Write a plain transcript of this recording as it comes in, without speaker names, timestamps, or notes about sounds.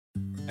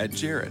At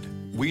Jared,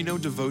 we know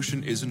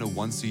devotion isn't a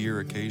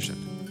once-a-year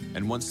occasion,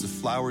 and once the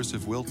flowers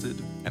have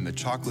wilted and the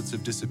chocolates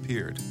have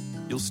disappeared,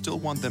 you'll still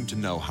want them to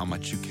know how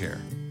much you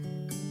care.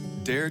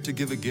 Dare to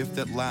give a gift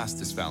that lasts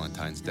this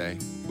Valentine's Day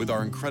with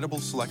our incredible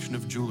selection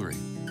of jewelry.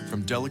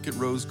 From delicate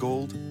rose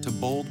gold to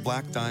bold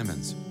black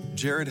diamonds,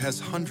 Jared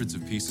has hundreds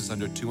of pieces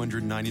under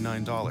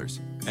 $299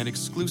 and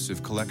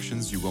exclusive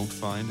collections you won't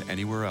find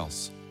anywhere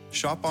else.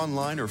 Shop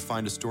online or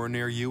find a store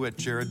near you at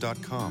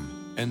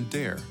jared.com and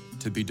dare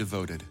to be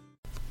devoted.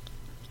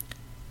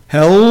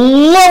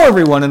 Hello,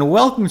 everyone, and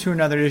welcome to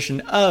another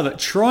edition of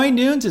Troy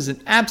Nunes is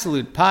an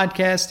Absolute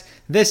Podcast.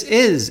 This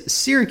is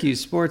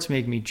Syracuse Sports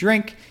Make Me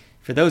Drink.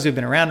 For those who've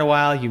been around a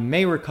while, you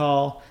may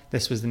recall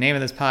this was the name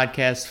of this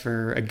podcast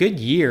for a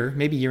good year,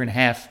 maybe a year and a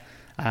half.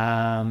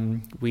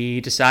 We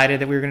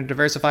decided that we were going to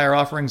diversify our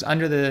offerings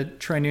under the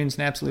Troy Nunes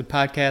and Absolute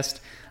Podcast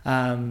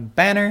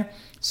banner.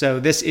 So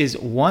this is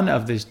one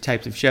of the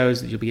types of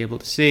shows that you'll be able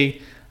to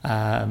see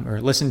or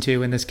listen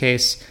to in this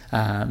case.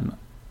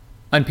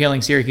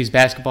 Unpeeling Syracuse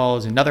Basketball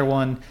is another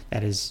one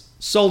that is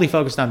solely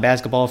focused on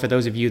basketball for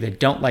those of you that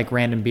don't like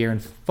random beer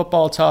and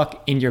football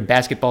talk in your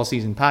basketball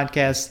season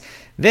podcast.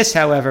 This,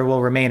 however,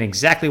 will remain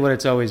exactly what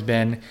it's always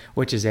been,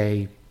 which is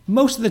a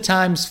most of the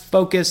times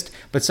focused,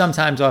 but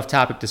sometimes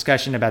off-topic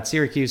discussion about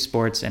Syracuse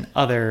sports and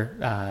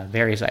other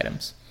various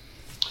items.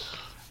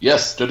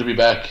 Yes, good to be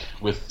back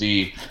with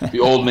the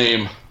old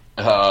name.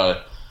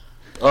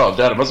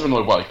 Dad, it must have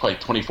been like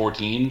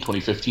 2014,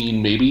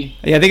 2015, maybe?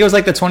 Yeah, I think it was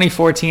like the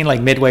 2014,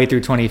 like midway through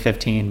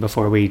 2015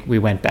 before we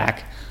went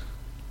back.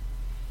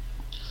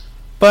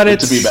 But good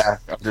it's to be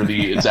back under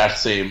the exact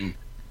same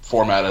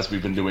format as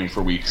we've been doing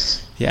for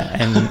weeks. Yeah,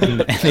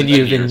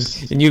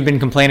 and you've been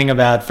complaining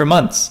about for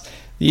months.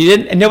 You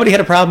didn't, and nobody had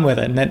a problem with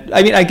it. And that,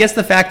 I mean, I guess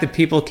the fact that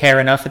people care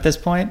enough at this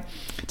point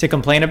to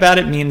complain about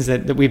it means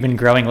that we've been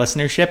growing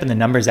listenership, and the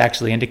numbers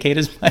actually indicate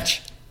as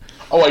much.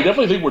 Oh, I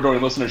definitely think we're growing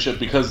listenership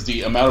because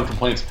the amount of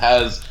complaints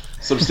has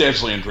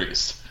substantially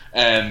increased,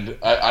 and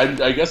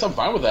I guess I'm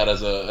fine with that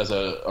as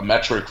a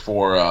metric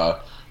for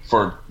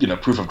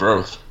proof of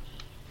growth.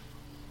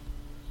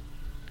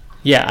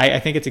 Yeah, I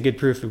think it's a good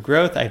proof of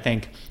growth. I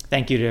think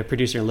thank you to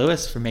producer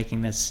Lewis for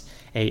making this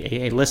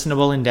a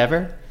listenable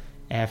endeavor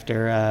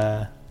after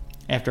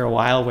a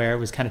while where it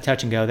was kind of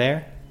touch and go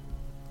there.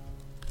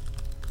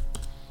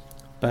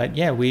 But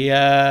yeah,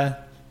 we're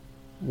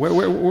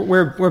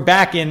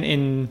back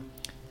in.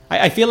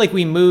 I feel like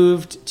we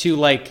moved to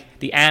like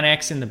the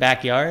annex in the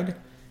backyard,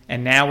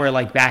 and now we're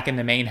like back in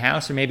the main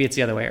house, or maybe it's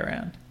the other way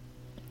around.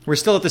 We're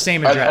still at the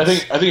same address.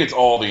 I think it's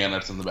all the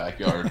annex in the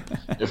backyard.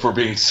 if we're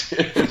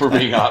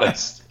being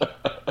honest.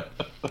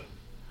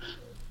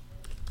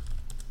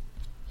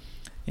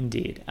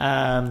 Indeed.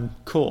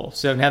 Cool.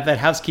 So now that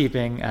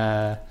housekeeping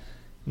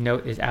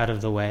note is out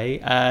of the way,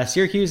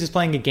 Syracuse is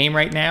playing a game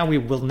right now. We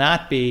will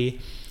not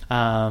be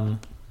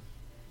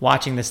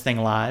watching this thing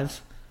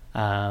live.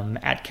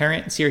 At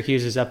current,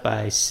 Syracuse is up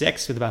by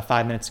 6 with about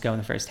 5 minutes to go in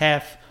the first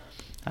half.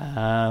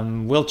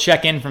 We'll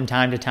check in from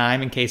time to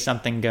time in case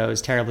something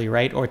goes terribly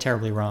right or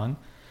terribly wrong.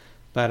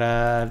 But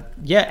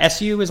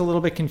SU is a little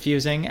bit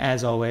confusing,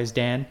 as always,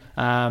 Dan.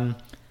 I'm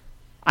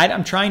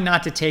trying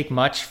not to take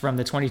much from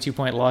the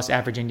 22-point loss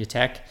at Virginia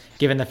Tech,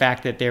 given the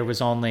fact that there was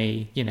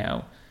only,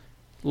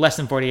 less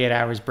than 48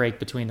 hours break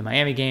between the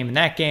Miami game and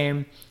that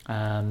game.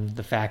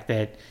 The fact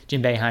that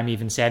Jim Boeheim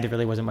even said there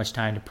really wasn't much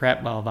time to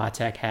prep, while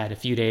Vatek had a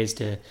few days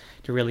to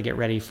really get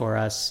ready for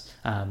us.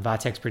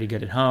 Vatek's pretty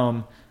good at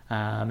home.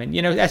 And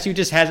SU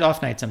just has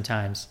off nights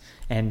sometimes.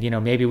 And,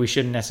 maybe we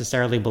shouldn't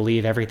necessarily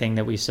believe everything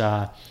that we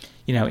saw,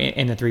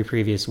 in the 3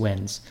 previous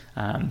wins.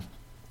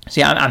 So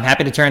yeah, I'm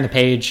happy to turn the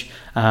page.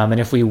 And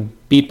if we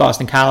beat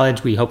Boston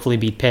College, we hopefully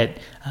beat Pitt.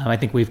 I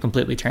think we've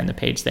completely turned the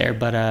page there.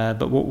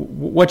 But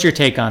what's your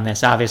take on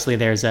this? Obviously,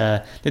 there's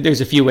a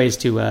few ways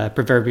to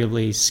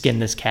proverbially skin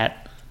this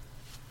cat.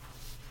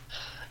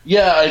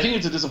 Yeah, I think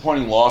it's a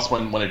disappointing loss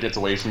when it gets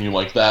away from you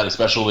like that,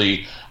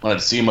 especially when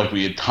it seemed like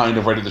we had kind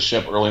of righted the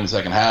ship early in the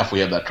second half. We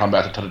had that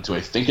comeback to cut it to,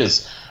 I think,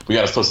 we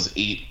got as close as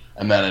 8,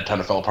 and then it kind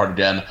of fell apart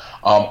again.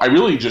 I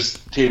really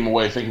just came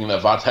away thinking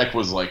that Vatek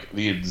was like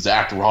the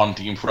exact wrong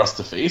team for us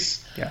to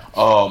face.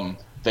 Yeah.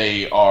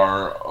 They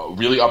are a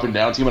really up and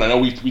down team, and I know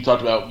we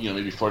talked about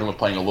maybe flirting with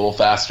playing a little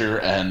faster,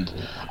 and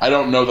I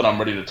don't know that I'm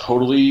ready to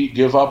totally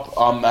give up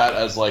on that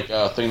as like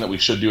a thing that we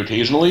should do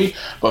occasionally.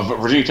 But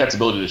Virginia Tech's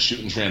ability to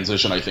shoot in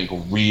transition, I think,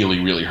 really,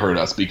 really hurt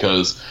us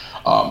because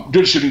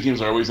good shooting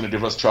teams are always going to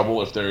give us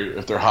trouble if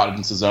they're hot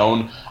against the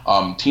zone.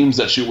 Teams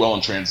that shoot well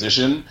in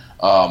transition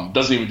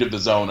doesn't even give the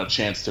zone a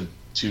chance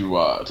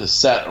to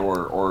set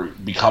or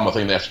become a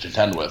thing they have to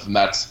contend with, and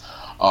that's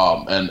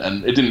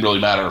and it didn't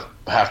really matter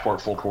half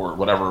court, full court,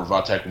 whatever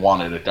Vatek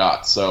wanted, it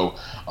got. So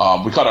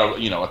we caught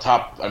a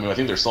top. I mean, I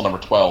think they're still number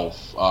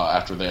 12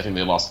 after I think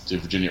they lost to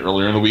Virginia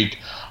earlier in the week.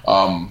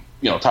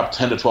 Top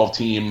 10 to 12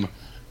 team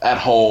at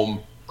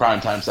home,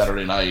 primetime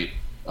Saturday night.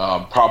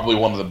 Probably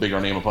one of the bigger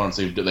name opponents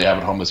they have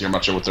at home this year. I'm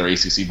not sure what their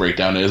ACC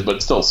breakdown is,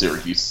 but still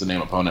Syracuse is a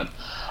name opponent.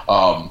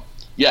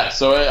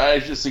 So I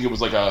just think it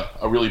was like a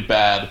really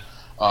bad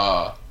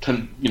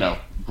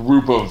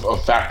group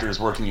of factors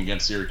working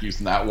against Syracuse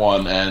in that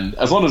one. And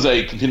as long as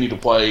they continue to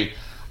play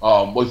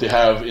like they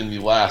have in the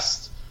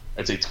last,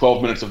 I'd say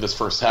 12 minutes of this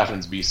first half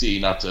against BC,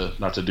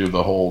 not to do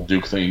the whole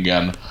Duke thing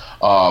again,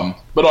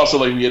 but also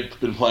like we had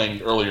been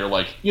playing earlier,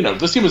 like,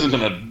 this team isn't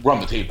going to run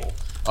the table.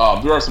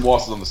 There are some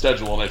losses on the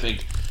schedule, and I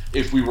think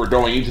if we were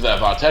going into that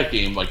Va-Tech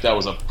game, like that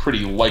was a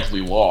pretty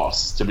likely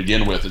loss to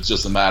begin with. It's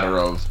just a matter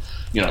of,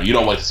 you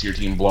don't like to see your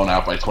team blown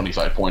out by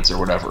 25 points or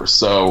whatever.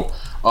 So,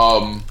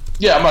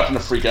 yeah, I'm not going to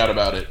freak out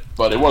about it,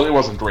 but it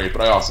wasn't great.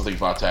 But I also think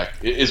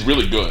Va-Tech is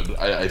really good.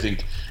 I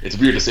think it's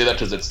weird to say that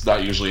because it's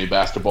not usually a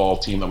basketball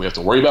team that we have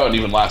to worry about. And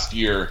even last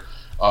year,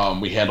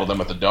 we handled them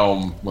at the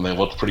Dome when they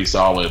looked pretty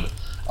solid.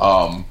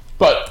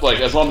 But like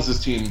as long as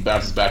this team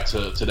bounces back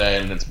to today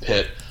and against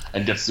Pitt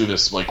and gets through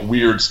this like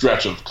weird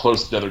stretch of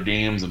close together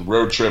games and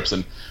road trips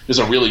and just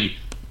a really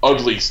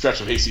ugly stretch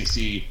of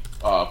ACC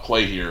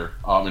play here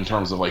in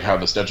terms of like how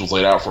the schedule's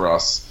laid out for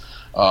us,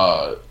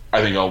 I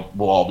think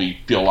we'll all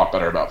feel a lot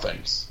better about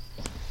things.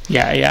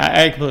 Yeah,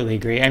 I completely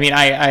agree. I mean,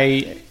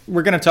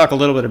 we're going to talk a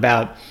little bit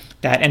about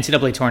that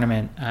NCAA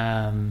tournament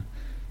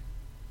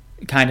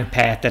kind of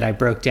path that I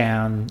broke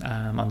down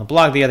on the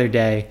blog the other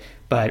day,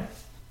 but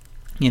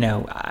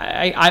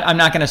I'm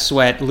not going to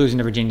sweat losing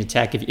to Virginia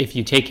Tech if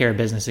you take care of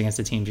business against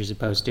the teams you're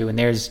supposed to. And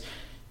there's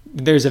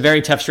a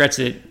very tough stretch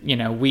that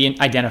we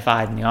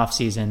identified in the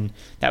offseason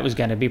that was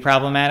going to be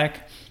problematic.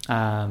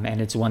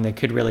 And it's one that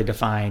could really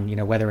define,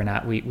 whether or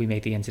not we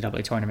make the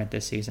NCAA tournament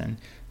this season.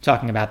 I'm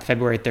talking about the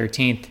February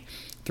 13th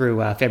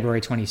through February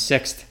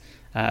 26th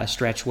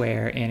stretch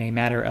where in a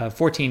matter of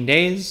 14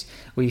 days,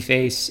 we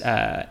face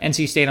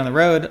NC State on the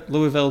road,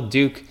 Louisville,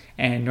 Duke,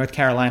 and North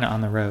Carolina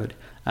on the road.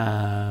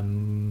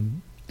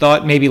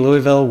 Thought maybe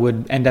Louisville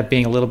would end up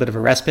being a little bit of a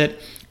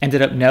respite.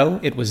 Ended up, no,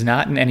 it was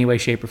not in any way,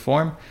 shape, or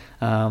form.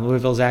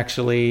 Louisville's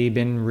actually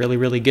been really,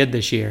 really good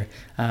this year,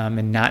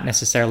 and not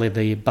necessarily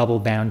the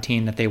bubble-bound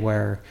team that they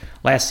were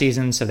last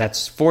season. So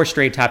that's 4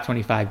 straight top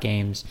 25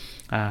 games.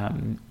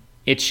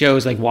 It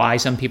shows like why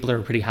some people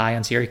are pretty high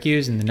on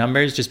Syracuse in the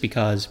numbers, just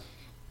because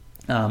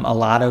a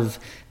lot of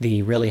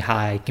the really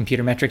high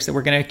computer metrics that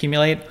we're going to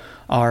accumulate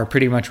are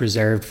pretty much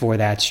reserved for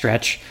that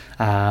stretch.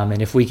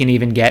 And if we can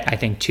even get, I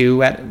think, 2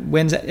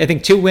 wins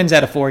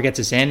out of 4 gets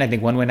us in. I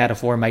think 1 win out of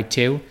 4 might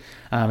too,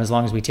 as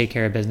long as we take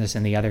care of business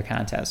in the other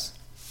contests.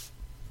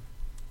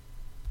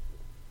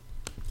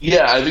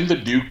 Yeah, I think the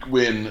Duke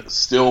win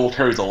still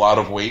carries a lot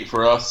of weight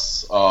for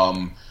us,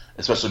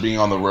 especially being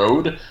on the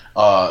road.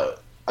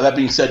 That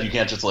being said, you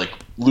can't just like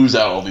lose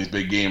out all these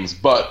big games.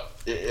 But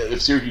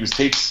if Syracuse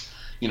takes,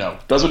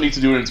 does what it needs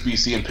to do against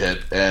BC and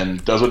Pitt,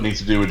 and does what it needs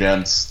to do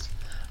against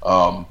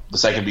the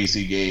second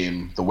BC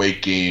game, the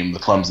Wake game, the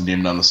Clemson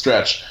game down the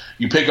stretch,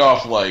 you pick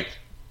off like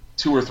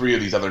 2 or 3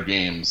 of these other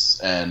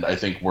games, and I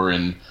think we're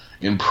in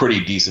pretty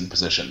decent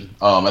position.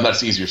 And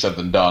that's easier said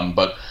than done.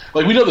 But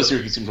like we know the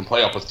Syracuse team can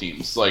play up with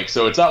teams, like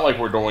so it's not like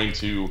we're going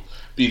to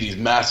be these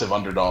massive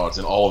underdogs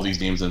in all of these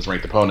games against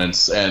ranked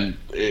opponents, and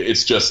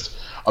it's just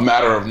a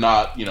matter of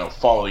not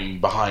falling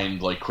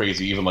behind like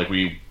crazy, even like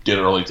we did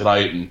early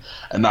tonight, and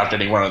not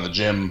getting run out of the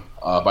gym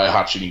by a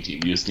hot shooting team.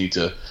 You just need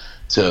to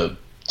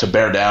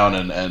bear down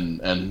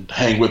and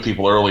hang with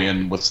people early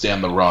and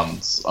withstand the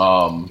runs.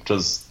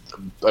 Because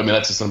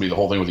that's just going to be the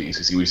whole thing with the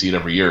ACC. We see it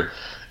every year.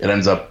 It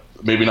ends up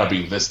maybe not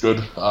being this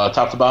good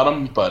top to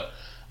bottom, but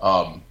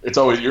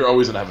you're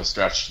always going to have a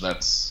stretch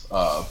that's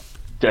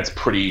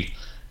pretty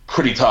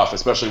tough,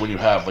 especially when you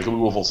have like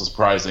Louisville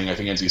surprising. I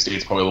think NC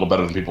State's probably a little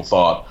better than people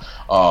thought.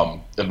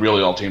 It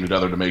really all came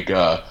together to make,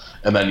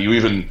 and then you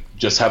even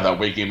just have that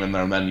Wake game in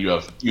there, and then you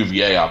have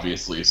UVA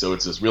obviously. So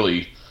it's just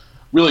really,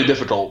 really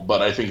difficult.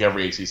 But I think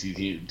every ACC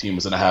team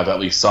is going to have at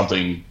least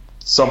something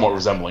somewhat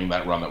resembling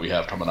that run that we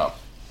have coming up.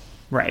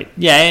 Right.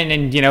 Yeah,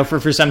 and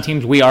for some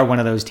teams, we are one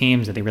of those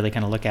teams that they really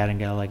kind of look at and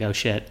go like, oh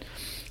shit.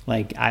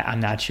 Like,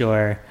 I'm not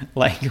sure,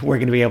 like, we're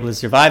going to be able to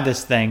survive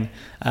this thing.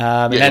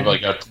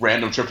 Like a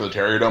random trip to the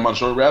Terrier Dome on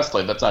short rest,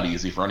 like, that's not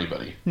easy for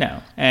anybody.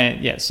 No.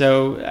 And, yeah,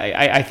 so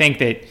I think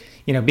that,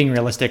 being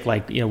realistic,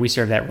 like, we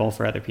serve that role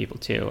for other people,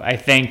 too. I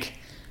think,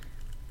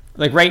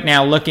 like, right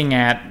now, looking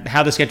at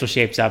how the schedule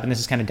shapes up, and this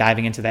is kind of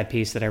diving into that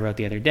piece that I wrote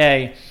the other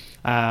day,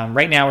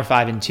 right now we're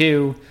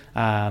 5-2.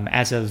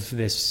 As of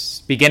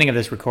this beginning of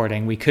this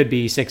recording, we could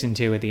be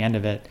 6-2 at the end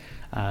of it.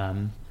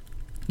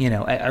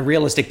 A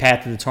realistic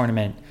path to the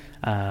tournament,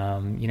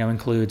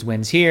 includes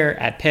wins here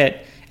at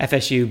Pitt,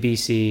 FSU,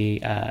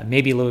 BC,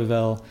 maybe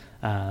Louisville,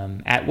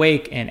 at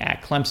Wake, and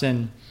at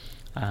Clemson.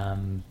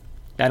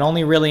 That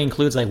only really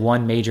includes like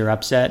one major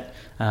upset.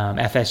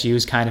 FSU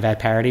is kind of at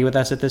parity with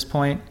us at this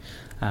point.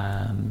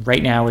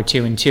 Right now we're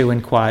 2-2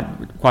 in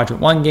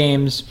quadrant 1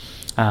 games,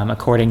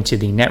 according to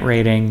the net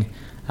rating.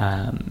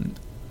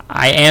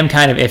 I am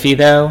kind of iffy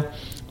though,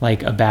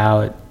 like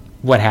about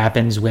what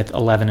happens with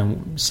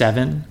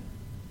 11-7.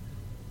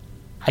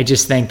 I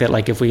just think that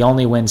like if we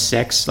only win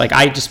 6, like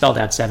I just spelled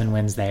out 7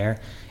 wins there.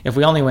 If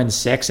we only win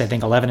 6, I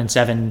think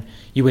 11-7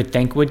 you would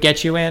think would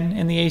get you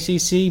in the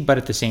ACC, but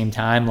at the same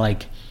time,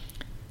 like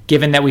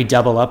given that we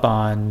double up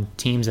on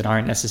teams that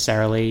aren't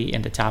necessarily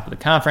in the top of the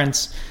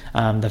conference,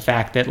 the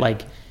fact that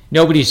like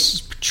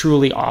nobody's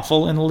truly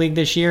awful in the league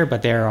this year,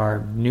 but there are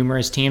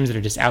numerous teams that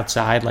are just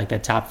outside like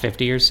that top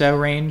 50 or so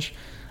range.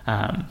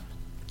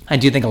 I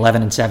do think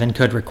 11-7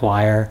 could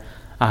require,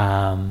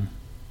 another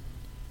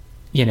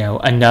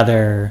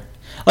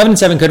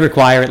 11-7 could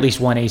require at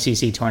least one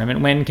ACC tournament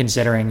win,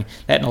 considering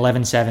that an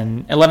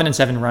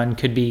 11-7 run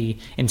could be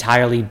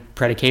entirely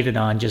predicated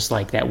on just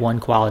like that one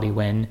quality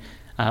win,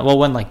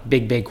 one like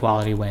big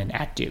quality win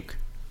at Duke.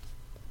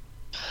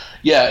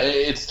 Yeah,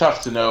 it's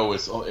tough to know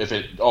if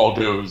it all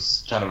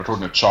goes kind of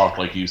according to chalk,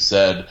 like you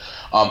said.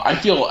 I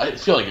feel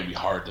like it'd be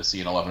hard to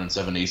see an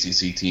 11-7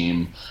 ACC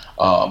team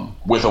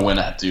with a win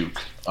at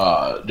Duke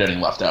getting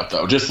left out,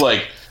 though. Just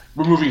like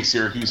removing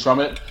Syracuse from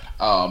it,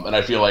 and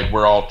I feel like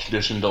we're all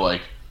conditioned to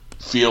like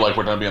feel like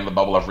we're going to be on the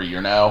bubble every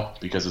year now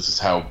because this is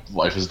how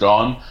life has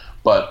gone.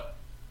 But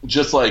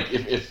just like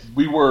if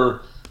we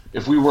were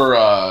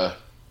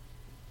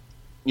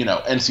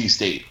NC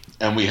State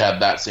and we had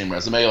that same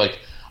resume, like.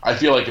 I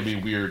feel like it'd be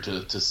weird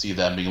to see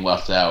them being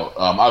left out.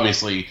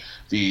 Obviously,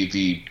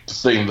 the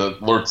thing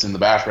that lurks in the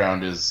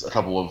background is a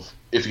couple of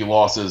iffy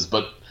losses,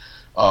 but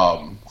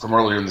from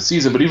earlier in the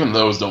season. But even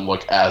those don't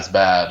look as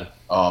bad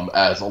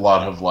as a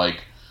lot of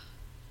like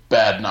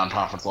bad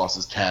non-conference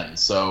losses can.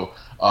 So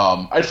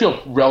I'd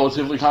feel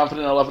relatively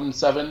confident at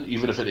 11-7,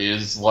 even if it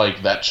is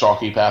like that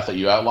chalky path that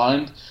you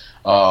outlined.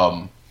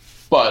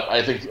 But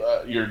I think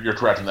you're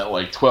correct in that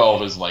like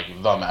 12 is like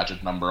the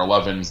magic number.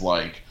 11's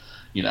like.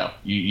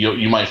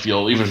 You might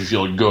feel, even if you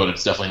feel good,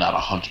 it's definitely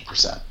not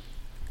 100%.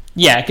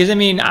 Yeah, because, I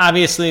mean,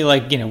 obviously,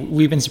 like,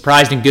 we've been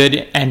surprised in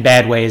good and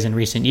bad ways in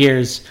recent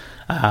years.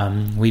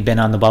 We've been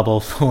on the bubble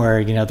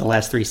for, the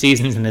last 3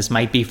 seasons, and this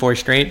might be 4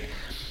 straight,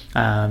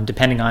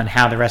 depending on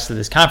how the rest of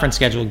this conference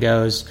schedule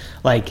goes.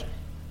 Like,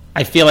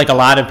 I feel like a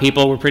lot of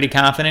people were pretty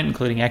confident,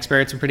 including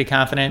experts were pretty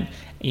confident,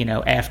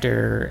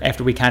 after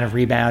we kind of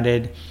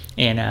rebounded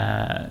in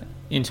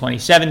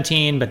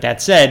 2017, but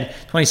that said,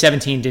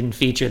 2017 didn't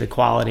feature the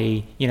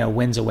quality,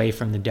 wins away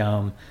from the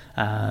dome.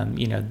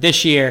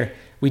 This year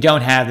we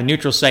don't have the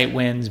neutral site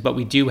wins, but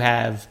we do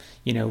have,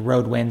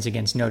 road wins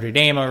against Notre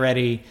Dame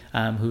already,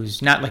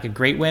 who's not like a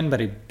great win,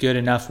 but a good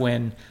enough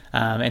win.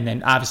 And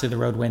then obviously the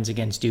road wins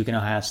against Duke and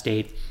Ohio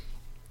State.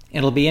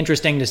 It'll be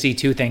interesting to see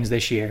 2 things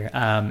this year.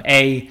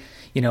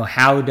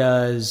 How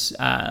does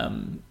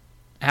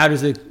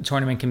the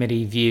tournament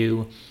committee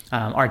view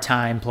our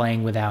time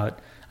playing without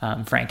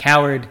Frank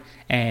Howard,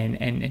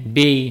 and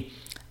B,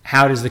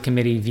 how does the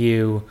committee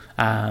view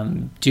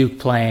Duke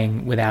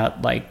playing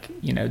without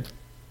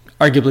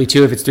arguably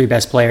 2 of its 3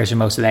 best players for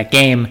most of that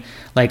game?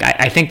 Like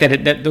I think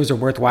that those are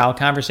worthwhile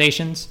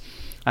conversations,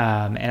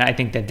 and I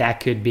think that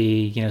could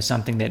be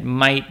something that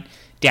might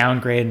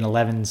downgrade an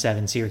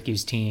 11-7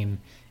 Syracuse team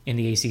in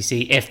the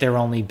ACC if their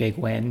only big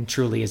win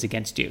truly is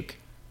against Duke.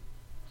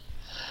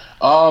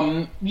 Yeah,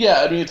 I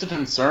mean it's a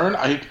concern.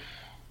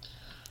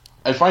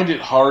 I find it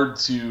hard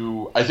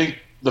to. I think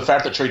the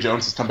fact that Trey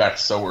Jones has come back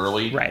so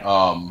early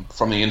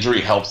from the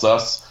injury helps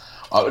us.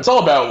 It's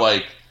all about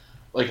like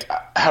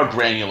how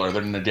granular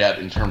they're going to get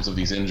in terms of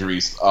these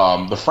injuries.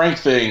 The Frank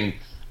thing,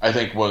 I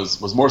think,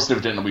 was more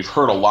significant, and we've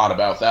heard a lot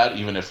about that,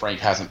 even if Frank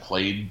hasn't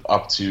played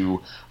up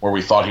to where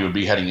we thought he would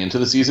be heading into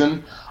the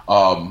season.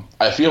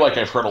 I feel like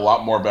I've heard a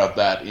lot more about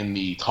that in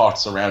the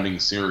talks surrounding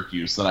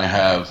Syracuse than I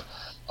have.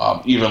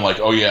 Even like,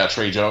 oh yeah,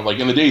 Trey Jones, like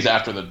in the days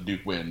after the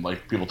Duke win,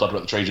 like people talked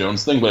about the Trey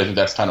Jones thing, but I think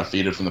that's kind of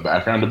faded from the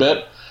background a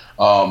bit.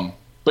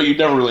 But you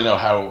never really know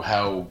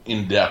how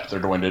in depth they're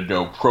going to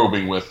go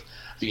probing with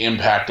the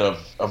impact of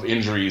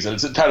injuries, and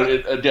it's kind of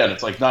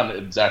it's like not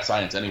an exact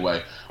science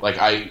anyway. Like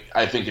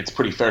I think it's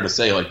pretty fair to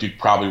say like Duke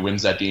probably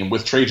wins that game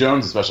with Trey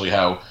Jones, especially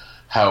how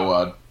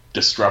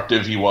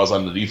disruptive he was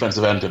on the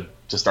defensive end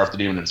to start the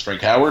game against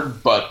Frank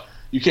Howard. But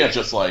you can't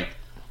just like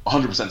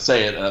 100%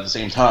 say it, and at the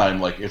same time,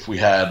 like if we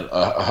had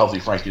a healthy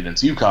Frankie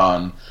against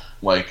UConn,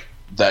 like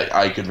that,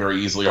 I could very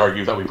easily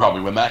argue that we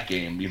probably win that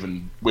game,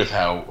 even with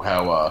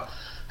how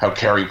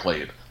Carey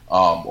played,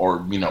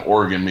 or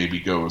Oregon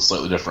maybe goes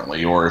slightly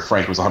differently, or if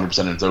Frank was 100%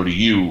 in its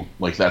ODU,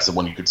 like that's the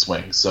one you could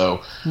swing.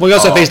 So we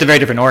also faced a very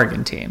different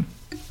Oregon team.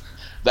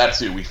 That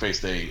too, we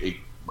faced a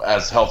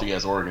as healthy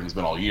as Oregon has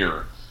been all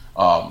year,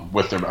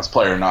 with their best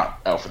player not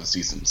out for the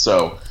season.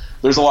 So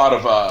there's a lot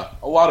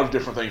of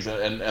different things,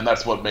 and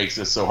that's what makes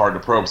this so hard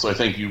to probe. So I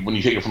think when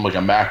you take it from like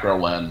a macro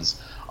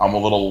lens, I'm a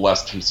little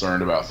less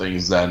concerned about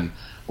things than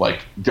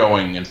like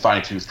going and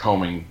fine-tooth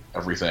combing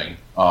everything.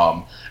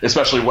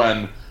 Especially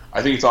when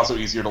I think it's also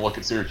easier to look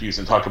at Syracuse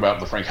and talk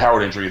about the Frank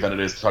Howard injury than it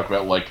is to talk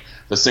about like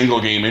the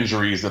single game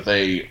injuries that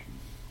they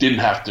didn't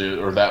have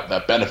to, or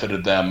that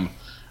benefited them,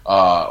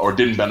 or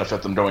didn't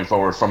benefit them going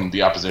forward from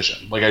the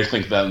opposition. Like I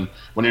think then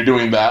when you're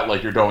doing that,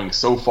 like you're going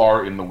so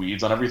far in the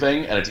weeds on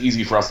everything, and it's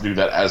easy for us to do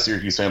that as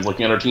Syracuse fans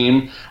looking at our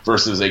team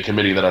versus a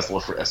committee that has to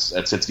look at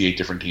 68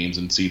 different teams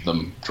and seed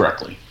them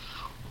correctly.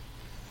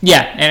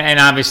 Yeah, and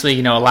obviously,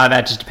 a lot of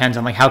that just depends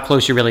on like how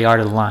close you really are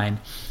to the line.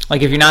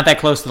 Like if you're not that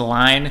close to the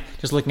line,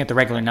 just looking at the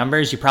regular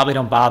numbers, you probably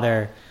don't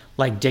bother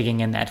like digging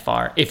in that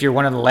far. If you're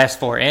one of the last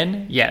 4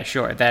 in, yeah,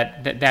 sure,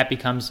 that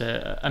becomes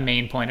a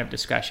main point of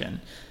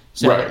discussion.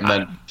 So, right, and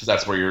then because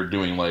that's where you're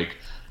doing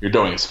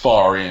as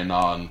far in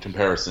on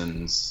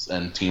comparisons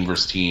and team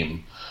versus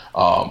team,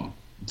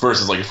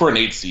 versus like if we're an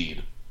 8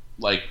 seed,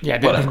 like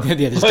whatever.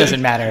 This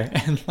doesn't matter.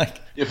 And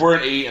like if we're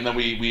an 8 and then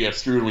we get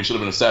screwed and we should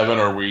have been a 7,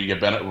 or we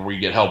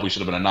get help, we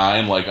should have been a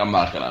 9. Like I'm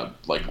not gonna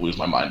like lose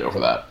my mind over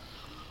that.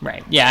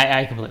 Right. Yeah,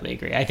 I completely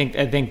agree. I think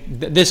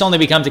this only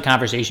becomes a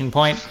conversation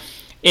point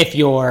if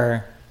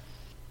you're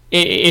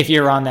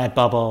on that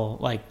bubble,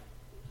 like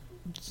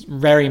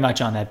very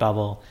much on that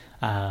bubble.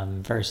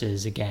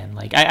 Versus again,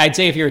 like I'd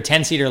say if you're a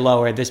 10 seed or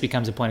lower, this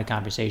becomes a point of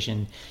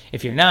conversation.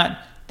 If you're not,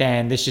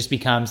 then this just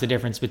becomes the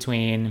difference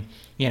between,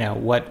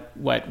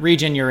 what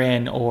region you're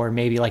in, or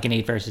maybe like an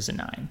 8 versus a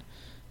 9.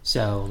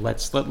 So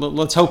let's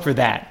hope for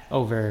that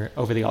over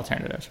the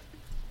alternative.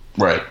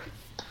 Right.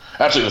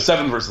 Actually, the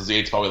 7 versus the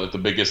 8 is probably like the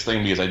biggest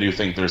thing, because I do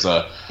think there's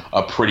a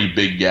pretty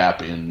big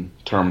gap in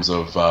terms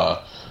of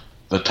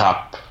the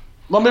top.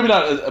 Well, maybe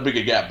not a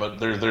big gap, but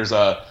there's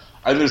a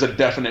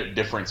definite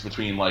difference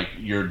between like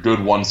your good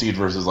 1 seed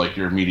versus like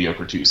your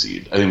mediocre 2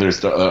 seed. I think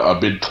there's a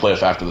big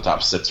cliff after the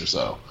top 6 or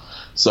so.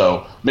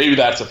 So maybe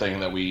that's a thing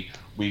that we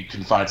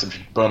can find some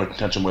bone of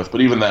contention with.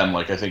 But even then,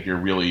 like I think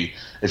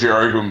if you're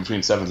arguing between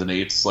 7s and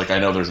 8s, like I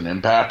know there's an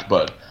impact,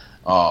 but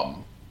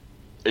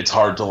it's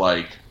hard to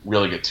like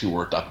really get too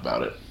worked up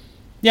about it.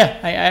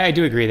 Yeah, I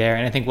do agree there,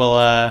 and I think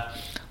we'll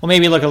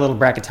maybe look a little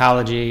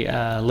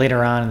bracketology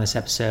later on in this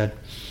episode,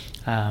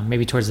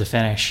 maybe towards the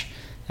finish,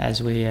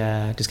 as we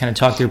just kind of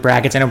talk through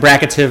brackets. I know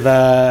brackets have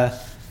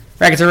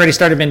already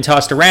started being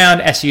tossed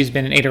around. SU's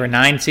been an 8 or a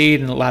 9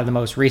 seed in a lot of the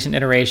most recent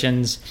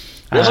iterations.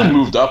 They also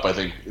moved up, I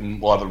think, in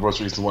a lot of the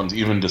most recent ones,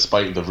 even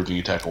despite the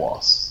Virginia Tech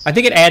loss. I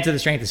think it adds to the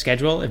strength of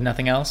schedule, if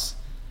nothing else.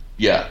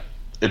 Yeah.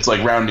 It's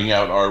like rounding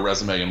out our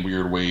resume in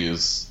weird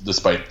ways,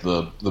 despite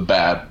the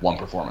bad one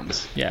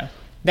performance. Yeah.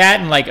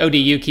 That and like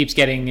ODU keeps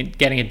getting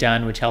it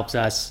done, which helps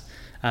us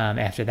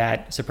after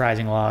that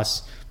surprising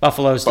loss.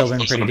 Buffalo's still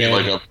been pretty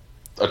good. Like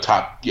a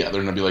top, they're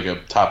going to be like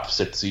a top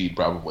 6 seed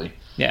probably.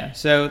 Yeah,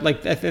 so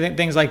like I think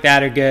things like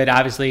that are good.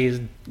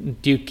 Obviously,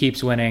 Duke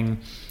keeps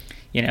winning.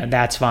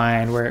 That's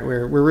fine.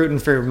 We're rooting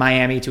for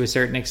Miami to a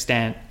certain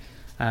extent.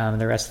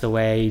 The rest of the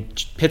way,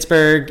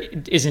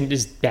 Pittsburgh isn't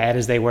as bad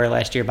as they were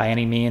last year by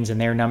any means, and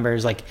their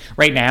numbers, like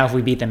right now, if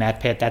we beat them at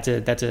Pitt, that's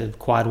a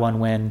quad 1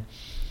 win.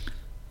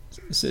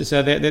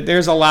 So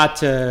there's a lot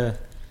still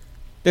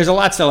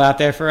out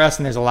there for us,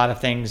 and there's a lot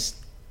of things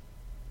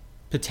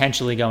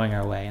potentially going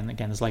our way. And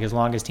again, it's like as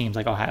long as teams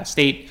like Ohio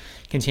State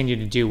continue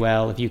to do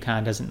well, if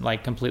UConn doesn't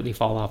like completely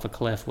fall off a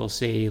cliff, we'll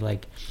see.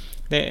 Like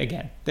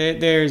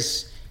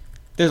there's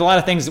a lot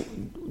of things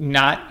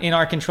not in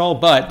our control,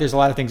 but there's a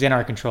lot of things in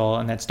our control,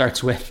 and that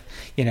starts with,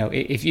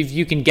 if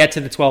you can get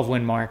to the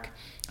 12-win mark,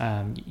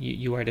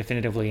 you are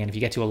definitively, and if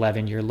you get to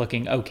 11, you're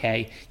looking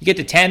okay. You get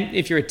to 10,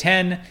 if you're at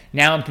 10,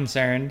 now I'm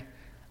concerned,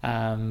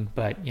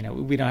 but,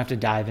 we don't have to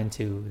dive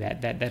into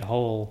that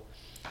whole,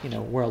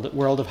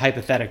 world of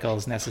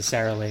hypotheticals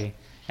necessarily.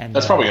 And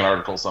that's probably an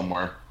article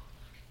somewhere.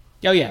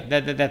 Oh, yeah,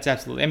 that's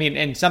absolutely, I mean,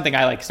 and something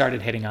I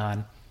started hitting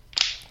on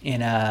in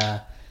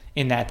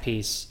that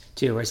piece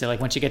too, where I say like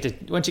once you get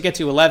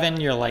to 11,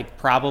 you're like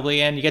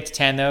probably in. You get to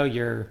 10 though,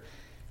 you're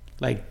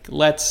like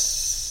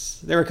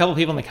there were a couple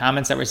people in the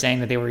comments that were saying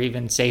that they were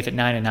even safe at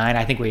 9 and 9.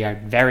 I think we are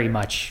very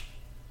much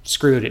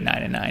screwed at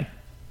 9 and 9.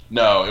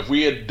 No, if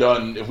we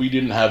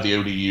didn't have the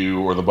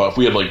ODU or if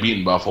we had like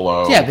beaten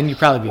Buffalo, then you'd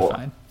probably be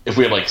fine. If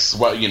we had like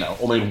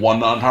only one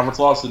non-conference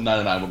loss, then 9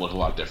 and 9 would look a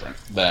lot different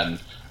than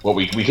what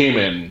we came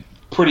in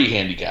pretty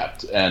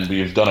handicapped, and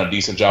we've done a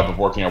decent job of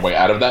working our way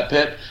out of that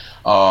pit.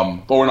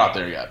 But we're not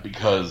there yet,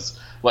 because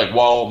like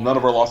while none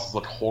of our losses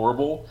look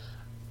horrible,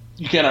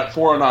 you cannot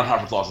 4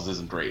 non-conference losses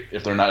isn't great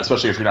if they're not,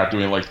 especially if you're not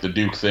doing like the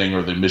Duke thing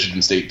or the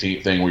Michigan State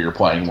thing where you're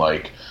playing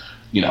like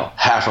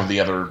half of the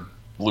other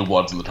blue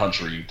bloods in the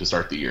country to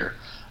start the year.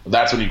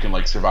 That's when you can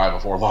like survive a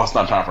 4-loss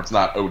non-conference,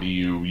 not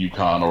ODU,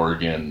 UConn,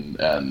 Oregon,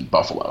 and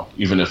Buffalo.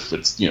 Even if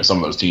it's some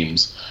of those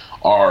teams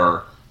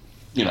are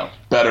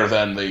better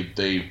than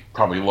they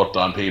probably looked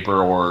on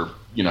paper, or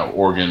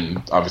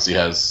Oregon obviously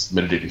has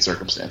mitigating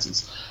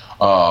circumstances.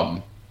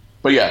 But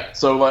yeah,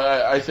 so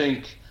I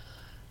think,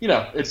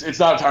 it's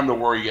not a time to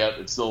worry yet.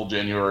 It's still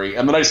January.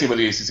 And the nice thing about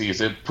the ACC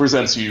is it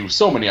presents you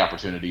so many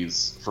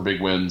opportunities for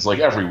big wins, like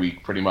every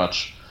week pretty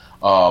much.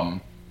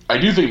 I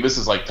do think this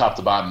is like top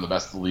to bottom the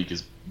best the league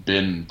has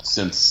been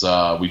since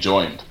we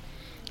joined.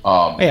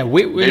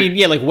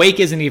 Wake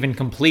isn't even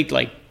complete.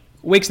 Like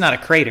Wake's not a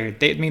crater.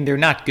 They're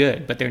not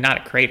good, but they're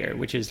not a crater,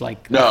 which is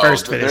like the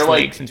first for this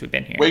league since we've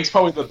been here. Wake's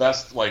probably the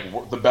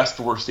best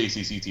worst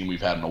ACC team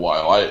we've had in a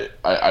while.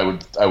 I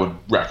would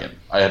reckon.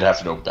 I'd have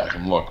to go back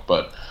and look,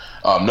 but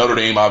Notre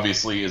Dame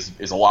obviously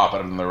is a lot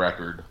better than their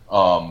record.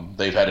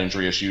 They've had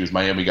injury issues.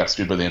 Miami got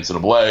screwed by the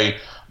NCAA.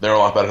 They're a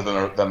lot better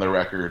than their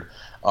record.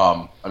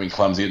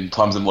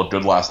 Clemson looked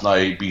good last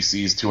night.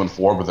 BC's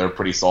 2-4, but they're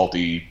pretty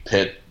salty.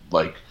 Pitt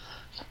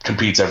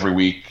competes every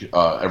week,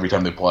 every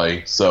time they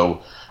play.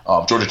 So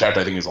Georgia Tech,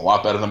 I think, is a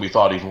lot better than we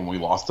thought, even when we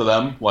lost to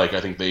them. Like,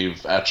 I think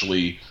they've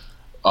actually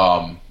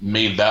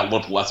made that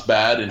look less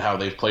bad in how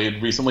they've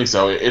played recently.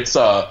 So it's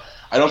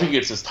I don't think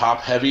it's as top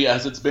heavy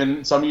as it's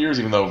been some years,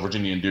 even though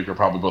Virginia and Duke are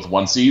probably both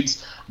 1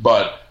 seeds.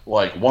 But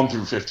like 1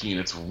 through 15,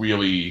 it's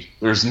really,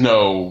 there's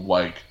no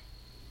like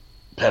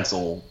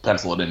pencil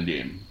it in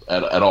game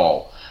at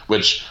all,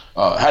 which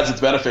has its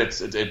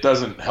benefits. It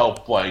doesn't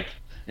help like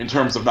in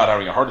terms of not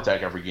having a heart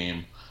attack every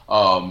game,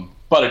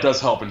 but it does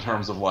help in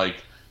terms of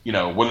like, you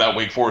know, when that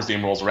Wake Forest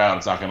game rolls around,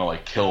 it's not going to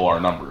like kill our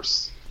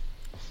numbers.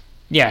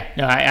 Yeah,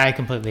 no, I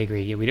completely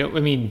agree. We don't. I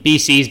mean,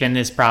 BC's been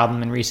this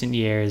problem in recent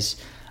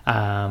years.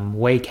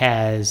 Wake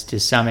has to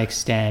some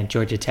extent.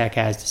 Georgia Tech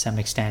has to some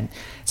extent.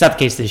 It's not the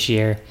case this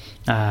year.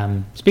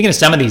 Speaking of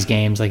some of these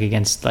games, like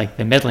against like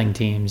the middling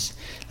teams,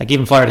 like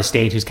even Florida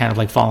State, who's kind of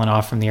like fallen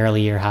off from the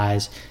early year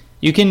highs,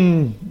 you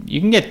can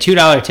get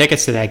 $2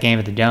 tickets to that game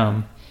at the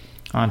Dome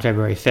on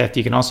February 5th.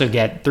 You can also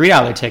get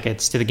 $3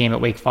 tickets to the game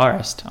at Wake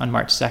Forest on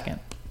March 2nd.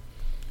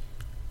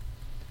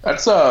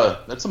 That's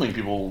something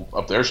people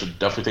up there should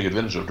definitely take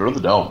advantage of. Go to the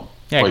Dome.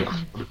 Yeah. Like,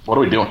 what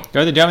are we doing? Go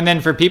to the Dome, and then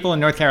for people in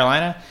North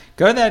Carolina,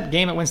 go to that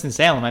game at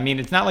Winston-Salem. I mean,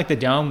 it's not like the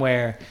Dome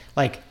where,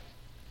 like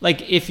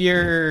if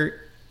you're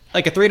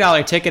like a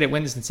 $3 ticket at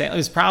Winston-Salem,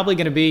 it's probably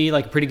going to be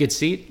like a pretty good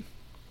seat.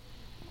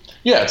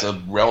 Yeah, it's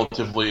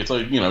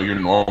like, you know, your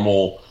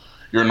normal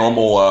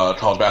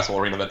college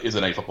basketball arena that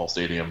isn't a football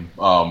stadium.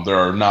 I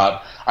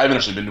haven't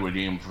actually been to a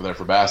game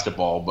for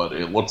basketball, but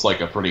it looks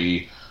like a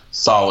pretty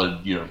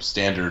solid, you know,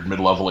 standard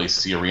mid-level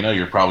ACC arena.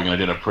 You're probably going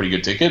to get a pretty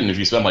good ticket, and if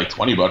you spend like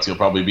 $20, you'll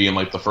probably be in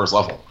like the first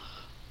level.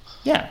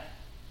 Yeah.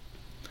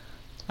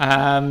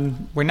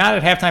 We're not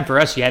at halftime for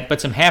us yet,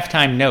 but some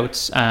halftime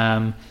notes.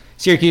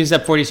 Syracuse is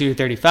up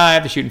 42-35.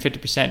 They're shooting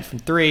 50% from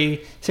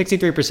 3,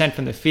 63%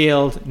 from the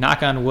field.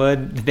 Knock on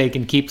wood, they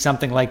can keep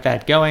something like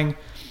that going.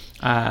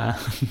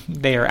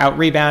 They are out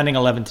rebounding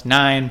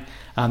 11-9.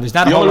 There's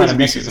not a whole lot of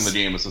misses in the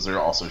game is because they're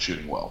also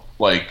shooting well.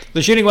 Like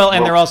they're shooting well,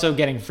 and they're also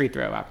getting free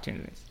throw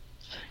opportunities.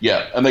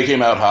 Yeah, and they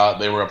came out hot.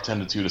 They were up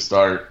 10-2 to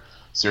start.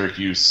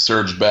 Syracuse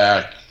surged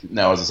back.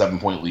 Now has a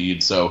 7-point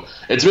lead. So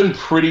it's been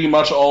pretty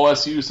much all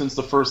SU since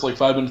the first 5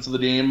 minutes of the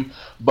game.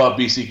 But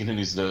BC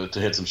continues to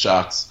hit some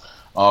shots.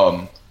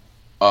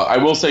 I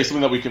will say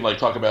something that we can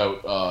talk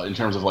about in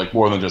terms of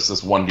more than just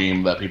this one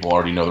game that people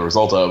already know the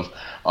result of.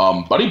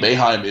 Buddy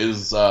Boeheim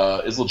is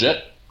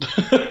legit.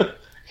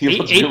 He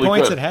looks 8 really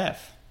points good. at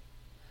half.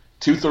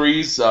 2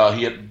 threes.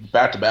 He hit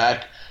back to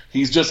back.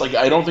 He's just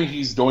I don't think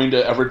he's going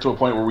to ever to a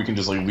point where we can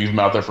just leave him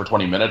out there for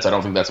 20 minutes. I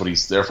don't think that's what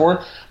he's there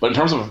for. But in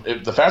terms of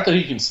the fact that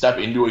he can step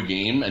into a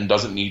game and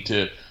doesn't need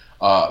to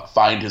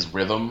find his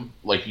rhythm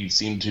like he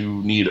seemed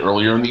to need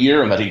earlier in the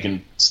year, and that he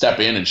can step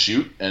in and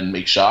shoot and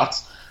make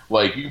shots.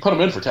 You can put him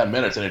in for 10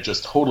 minutes and it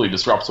just totally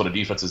disrupts what a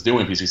defense is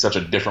doing because he's such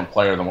a different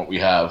player than what we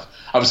have.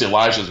 Obviously,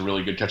 Elijah's a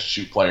really good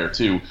catch-and-shoot player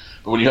too,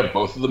 but when you have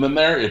both of them in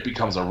there, it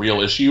becomes a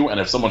real issue. And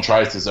if someone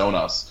tries to zone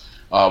us,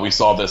 we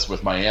saw this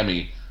with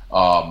Miami.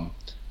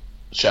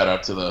 Shout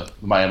out to the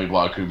Miami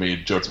blog who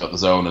made jokes about the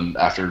zone, and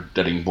after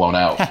getting blown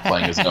out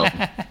playing his zone,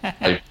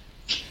 I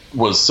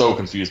was so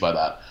confused by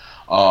that.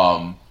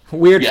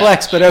 Weird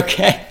flex, but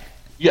okay.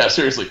 Yeah,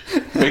 seriously.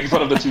 Making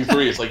fun of the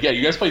 2-3. It's yeah,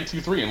 you guys played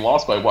 2-3 and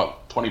lost by,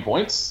 20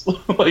 points?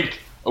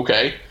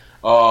 Okay.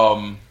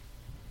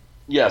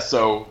 Yeah,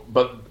 so,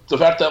 but the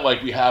fact that,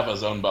 we have a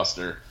zone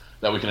buster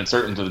that we can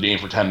insert into the game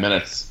for 10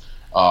 minutes,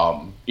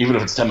 even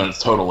if it's 10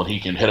 minutes total, and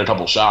he can hit a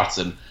couple shots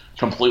and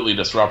completely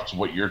disrupt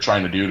what you're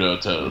trying to do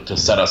to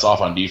set us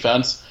off on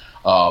defense,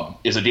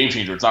 is a game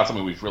changer. It's not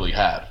something we've really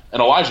had.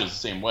 And Elijah's the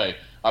same way.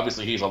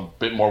 Obviously, he's a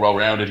bit more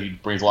well-rounded. He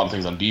brings a lot of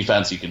things on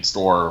defense. He can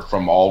score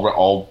from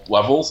all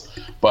levels.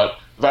 But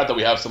the fact that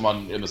we have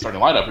someone in the starting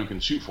lineup who can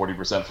shoot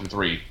 40% from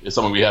 3 is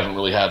something we haven't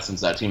really had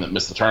since that team that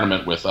missed the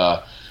tournament with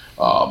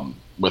Andrew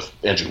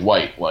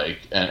White.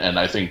 And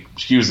I think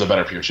Hughes is a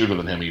better pure shooter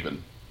than him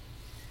even.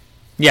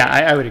 Yeah,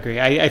 I would agree.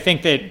 I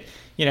think that,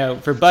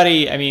 for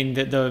Buddy, I mean,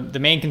 the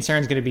main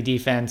concern is going to be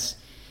defense.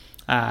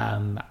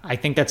 I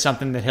think that's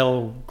something that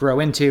he'll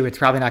grow into. It's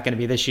probably not going to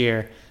be this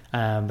year.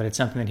 But it's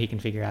something that he can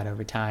figure out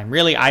over time.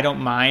 Really, I don't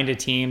mind a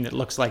team that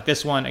looks like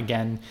this one.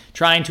 Again,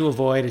 trying to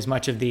avoid as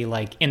much of the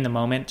in the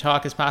moment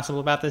talk as possible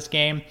about this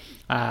game.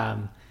 I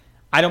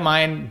don't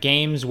mind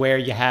games where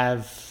you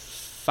have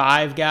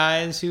 5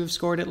 guys who've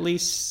scored at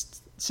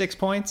least 6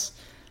 points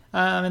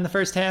in the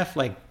first half.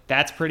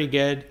 That's pretty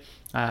good.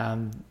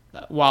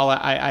 While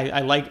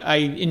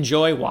I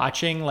enjoy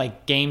watching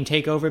game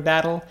takeover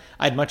battle,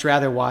 I'd much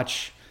rather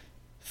watch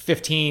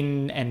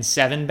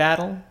 15-7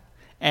 battle.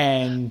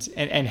 And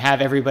have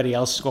everybody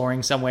else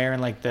scoring somewhere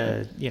in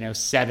the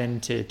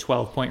 7 to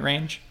 12 point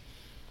range.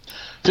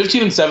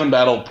 15-7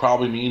 battle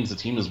probably means the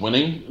team is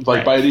winning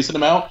right. by a decent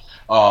amount.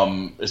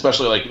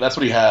 Especially that's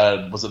what he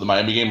had. Was it the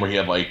Miami game where he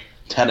had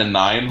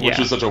 10-9, which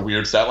was such a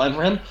weird stat line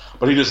for him?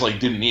 But he just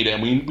didn't need it.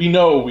 And we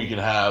know we can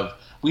have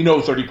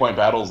 30-point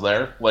battles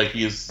there.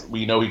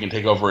 We know he can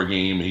take over a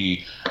game.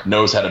 He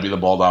knows how to be the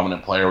ball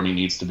dominant player when he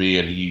needs to be,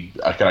 and he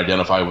can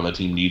identify when the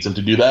team needs him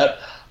to do that.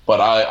 But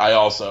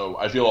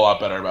I feel a lot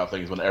better about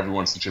things when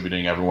everyone's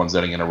contributing, everyone's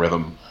getting in a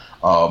rhythm.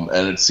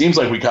 And it seems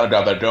like we kind of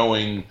got that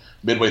going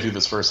midway through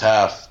this first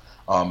half.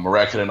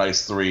 Marek hit a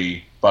nice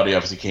 3. Buddy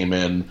obviously came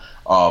in.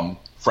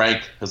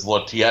 Frank he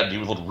looked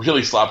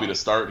really sloppy to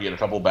start. He had a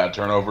couple of bad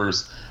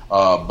turnovers,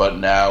 but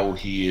now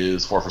he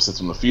is 4 for 6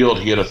 from the field.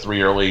 He hit a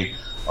 3 early,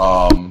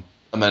 and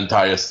then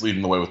Tyus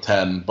leading the way with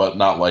 10, but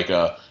not like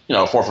a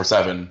 4 for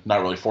 7,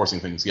 not really forcing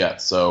things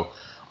yet. So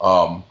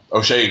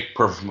O'Shea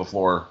perfect from the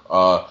floor.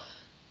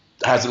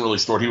 Hasn't really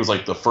scored. He was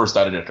like the first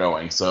out of it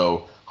going.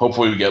 So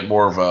hopefully we get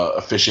more of a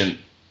efficient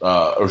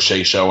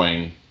O'Shea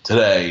showing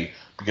today,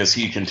 because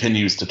he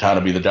continues to kind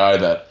of be the guy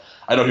that,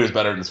 I know he was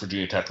better in this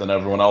Virginia Tech than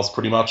everyone else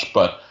pretty much,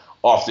 but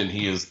often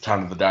he is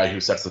kind of the guy who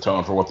sets the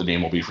tone for what the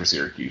game will be for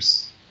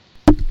Syracuse.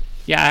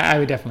 Yeah, I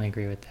would definitely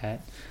agree with that.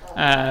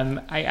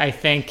 I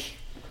think,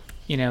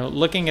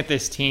 looking at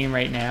this team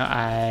right now,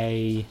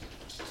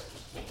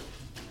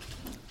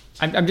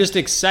 I'm just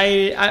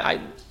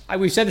excited.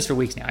 We've said this for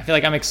weeks now. I feel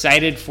like I'm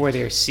excited for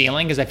their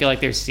ceiling, because I feel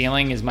like their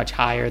ceiling is much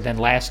higher than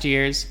last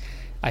year's.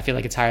 I feel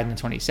like it's higher than the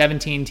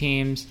 2017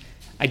 teams.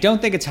 I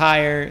don't think it's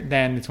higher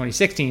than the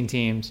 2016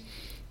 teams,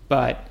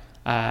 but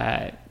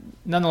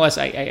nonetheless,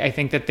 I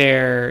think that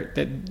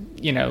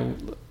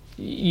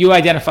you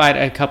identified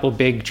a couple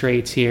big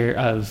traits here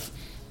of,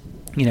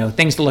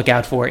 things to look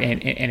out for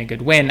in a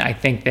good win. I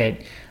think that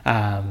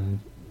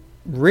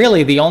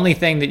really the only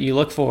thing that you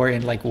look for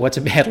in like what's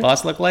a bad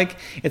loss look like,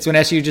 it's when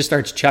SU just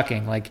starts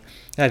chucking. Like,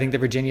 I think the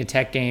Virginia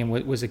Tech game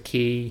was a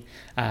key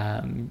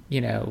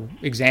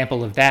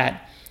example of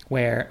that,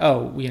 where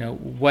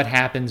what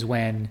happens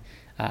when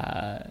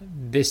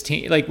this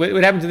team, like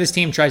what happens to this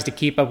team tries to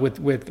keep up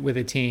with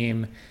a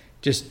team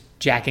just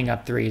jacking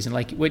up threes. And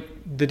like what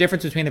the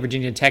difference between the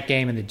Virginia Tech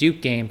game and the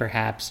Duke game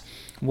perhaps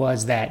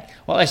was that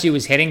while SU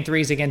was hitting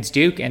threes against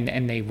Duke,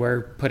 and they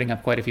were putting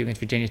up quite a few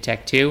against Virginia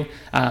Tech too,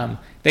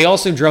 they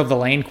also drove the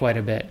lane quite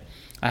a bit.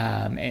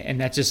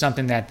 And that's just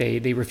something that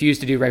they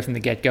refused to do right from the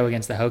get-go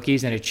against the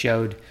Hokies, and it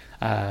showed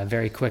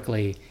very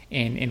quickly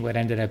in what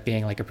ended up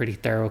being like a pretty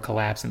thorough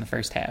collapse in the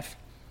first half.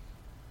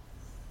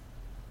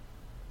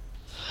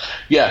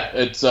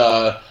 Yeah,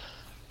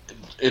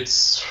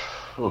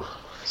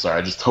 sorry,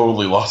 I just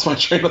totally lost my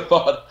train of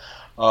thought.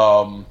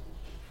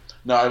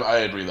 No, I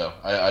agree though.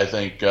 I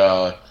think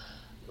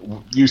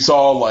you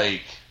saw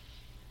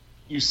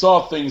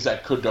things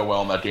that could go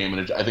well in that game,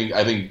 and I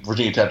think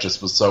Virginia Tech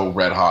just was so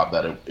red hot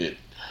that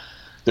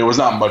there was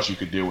not much you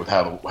could do with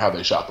how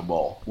they shot the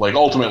ball. Like,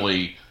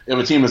 ultimately, if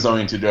a team is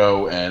going to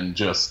go and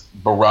just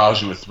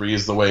barrage you with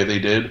threes the way they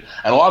did,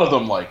 and a lot of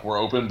them were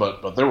open,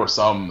 but there were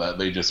some that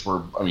they just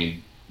were. I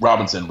mean,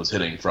 Robinson was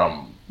hitting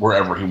from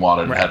wherever he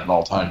wanted and had an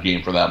all-time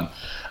game for them.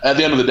 At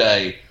the end of the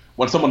day,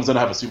 when someone's going to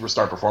have a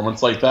superstar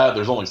performance like that,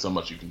 there's only so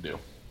much you can do.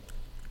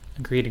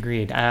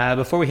 Agreed.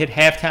 Before we hit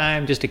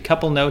halftime, just a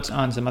couple notes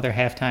on some other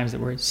halftimes that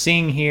we're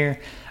seeing here.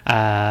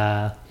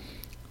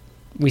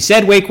 We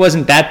said Wake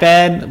wasn't that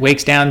bad.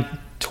 Wake's down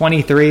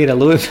 23 to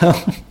Louisville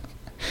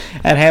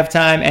at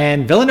halftime,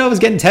 and Villanova's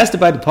getting tested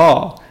by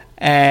DePaul.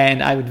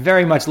 And I would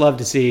very much love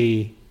to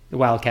see the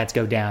Wildcats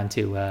go down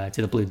to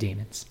the Blue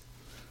Demons.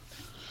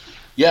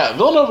 Yeah,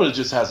 Villanova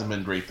just hasn't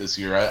been great this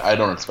year. I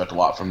don't expect a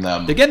lot from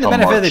them. They're getting the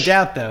benefit of the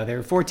doubt, though.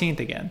 They're 14th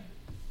again.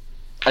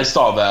 I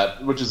saw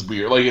that, which is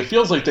weird. Like, it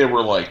feels like they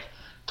were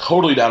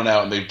totally down and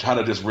out, and they've kind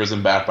of just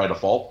risen back by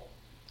default.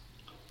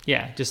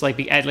 Yeah, just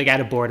out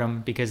of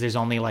boredom, because there's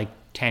only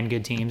 10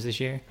 good teams this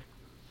year.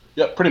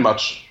 Yeah, pretty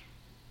much.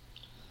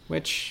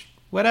 Which,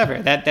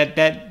 whatever.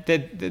 That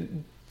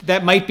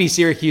might be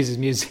Syracuse's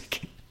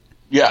music.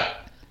 Yeah,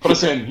 put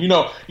us in. You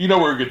know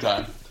we're a good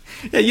time.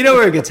 Yeah,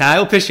 we're a good time.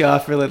 We'll piss you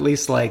off for at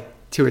least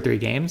 2 or 3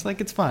 games.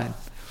 It's fine.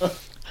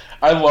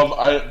 I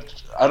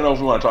don't know if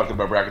we want to talk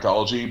about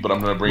bracketology, but I'm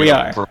going to bring it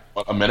up for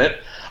a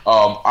minute.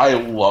 I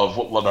love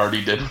what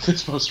Lenardi did with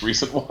his most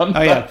recent one.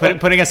 Oh, yeah,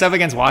 putting us up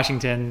against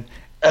Washington.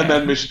 And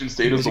then Michigan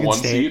State is the 1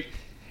 seed.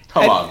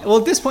 Come on. Well,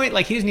 at this point,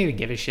 he doesn't even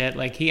give a shit.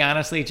 He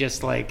honestly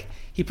just,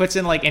 he puts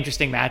in,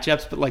 interesting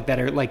matchups, but, that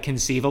are,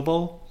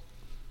 conceivable.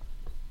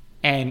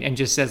 And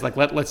just says,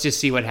 let's just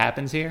see what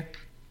happens here.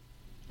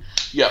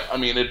 Yeah, I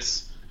mean,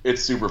 it's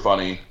super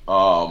funny.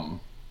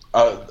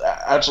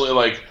 Actually,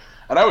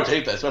 and I would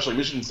take that, especially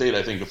Michigan State,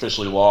 I think,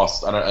 officially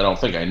lost. I don't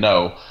think I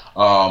know.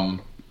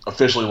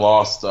 Officially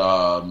lost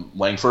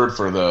Langford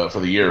for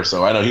the year.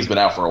 So I know he's been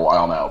out for a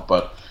while now,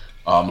 but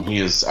he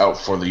is out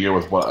for the year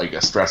with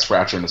a stress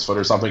fracture in his foot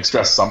or something.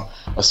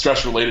 A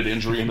stress-related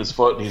injury in his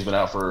foot, and he's been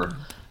out for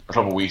a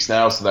couple weeks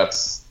now. So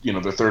that's,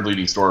 their third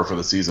leading scorer for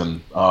the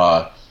season,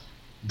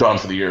 done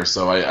for the year.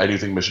 So I do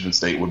think Michigan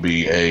State would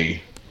be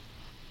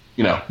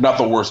not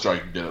the worst job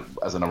you could get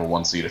as a number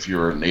 1 seed if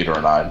you're an 8 or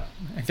a 9.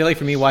 I feel like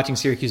for me, watching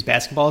Syracuse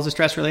basketball is a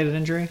stress-related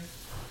injury.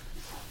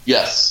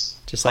 Yes,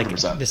 just like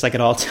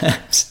at all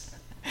times.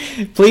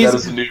 Please, that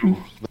is the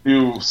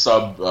new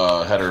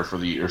header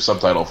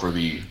subtitle for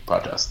the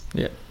podcast.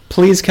 Yeah,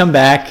 please come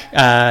back.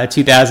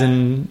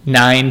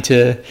 2009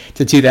 to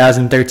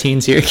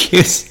 2013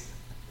 Syracuse.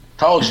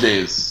 College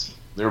days,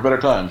 they were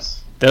better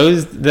times.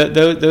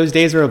 those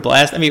days were a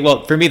blast. I mean,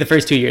 well, for me, the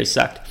first 2 years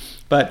sucked,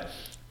 but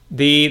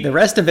the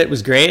rest of it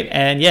was great.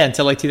 And yeah,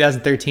 until like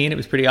 2013, it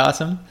was pretty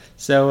awesome.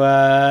 So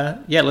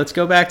yeah, let's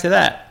go back to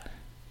that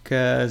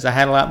because I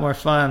had a lot more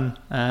fun.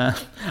 I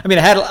mean,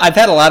 I've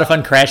had a lot of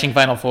fun crashing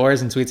Final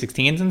Fours and Sweet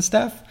 16s and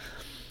stuff,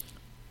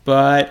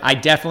 but I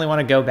definitely want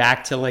to go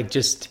back to like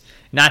just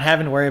not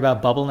having to worry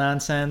about bubble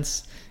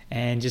nonsense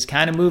and just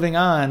kind of moving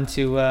on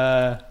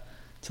to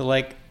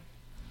like,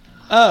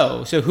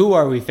 oh, so who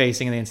are we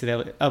facing in the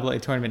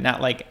NCAA tournament? Not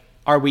like,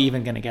 are we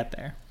even going to get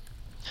there?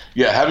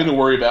 Yeah, having to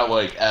worry about,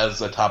 like,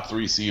 as a top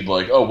 3 seed,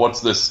 like, oh,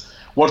 what's the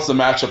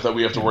matchup that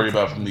we have to worry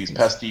about from these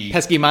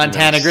pesky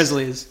Montana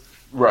Grizzlies.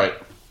 Right.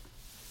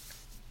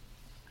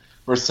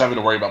 Versus having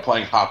to worry about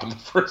playing Hop in the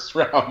first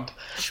round,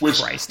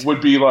 which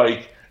would be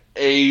like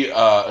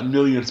a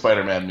million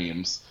Spider-Man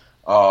memes.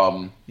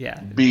 Yeah.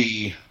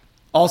 B.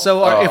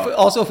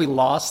 Also, if we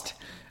lost,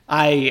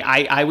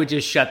 I would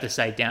just shut the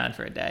site down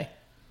for a day.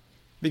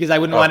 Because I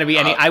wouldn't want to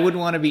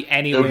be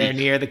anywhere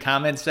near the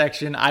comments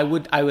section. I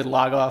would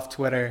log off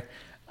Twitter.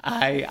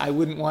 I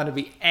wouldn't want to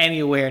be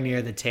anywhere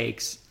near the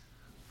takes.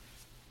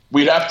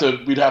 We'd have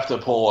to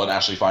pull an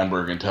Ashley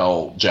Feinberg and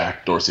tell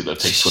Jack Dorsey to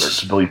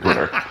delete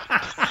Twitter.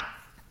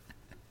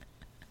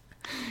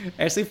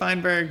 Ashley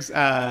Feinberg's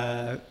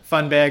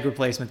fun bag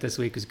replacement this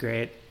week was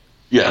great.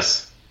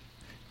 Yes.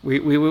 We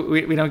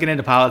don't get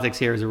into politics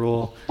here as a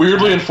rule.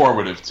 Weirdly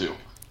informative too.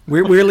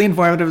 Weirdly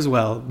informative as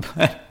well,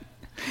 but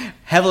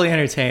heavily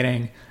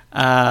entertaining.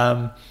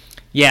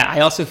 Yeah, I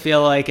also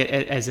feel like,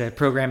 as a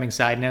programming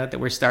side note, that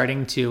we're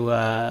starting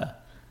to,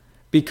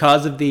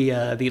 because of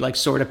the like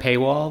sort of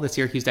paywall that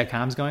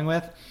Syracuse.com's going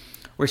with,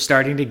 we're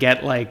starting to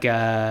get like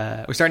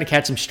we're starting to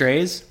catch some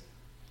strays.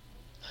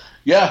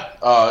 Yeah,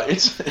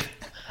 it's.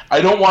 I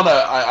don't want to.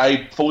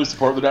 I fully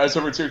support the guys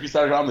over at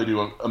Syracuse.com. They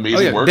do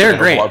amazing work. They're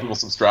great. A lot of people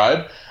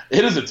subscribe.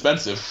 It is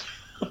expensive.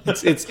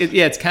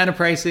 It's kind of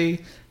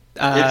pricey.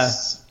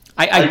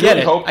 I get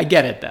it. I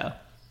get it though.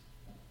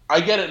 I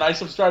get it, and I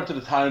subscribe to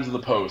the Times and the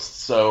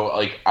Post. So,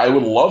 like, I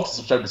would love to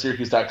subscribe to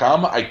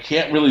Syracuse.com. I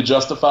can't really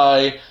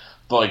justify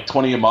the, like,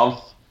 $20 a month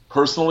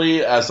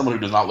personally as someone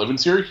who does not live in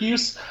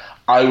Syracuse.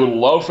 I would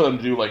love for them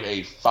to do, like,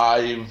 a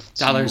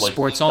 $5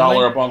 sports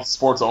only. A month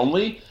sports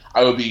only.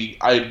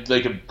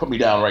 They could put me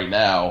down right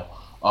now.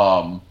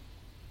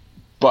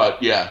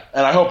 But yeah,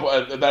 and I hope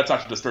that's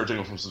not to discourage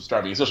anyone from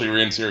subscribing, especially if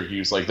you're in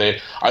Syracuse. Like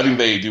I think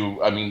they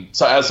do. I mean,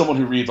 so as someone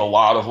who reads a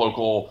lot of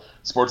local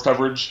sports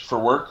coverage for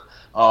work,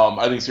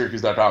 I think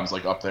Syracuse.com is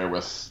like up there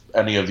with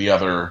any of the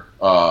other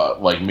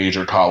like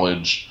major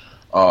college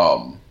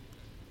like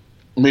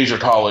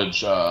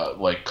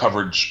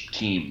coverage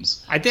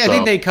teams. I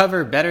think they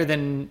cover better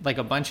than like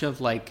a bunch of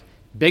like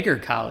bigger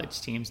college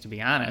teams, to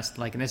be honest.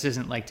 Like, and this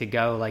isn't like to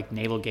go like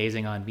navel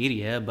gazing on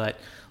media, but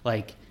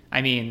like,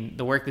 I mean,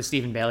 the work that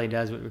Stephen Bailey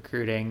does with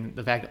recruiting,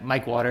 the fact that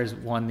Mike Waters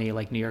won the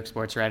like New York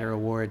Sports Writer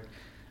Award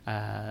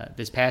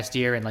this past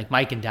year, and like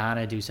Mike and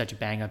Donna do such a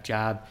bang up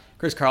job.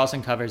 Chris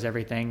Carlson covers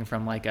everything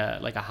from like a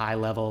high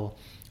level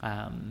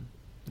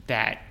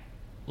that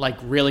like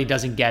really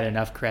doesn't get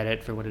enough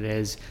credit for what it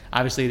is.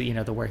 Obviously, you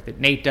know, the work that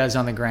Nate does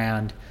on the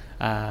ground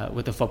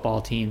with the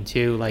football team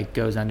too, like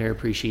goes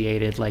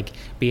underappreciated, like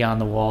beyond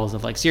the walls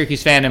of like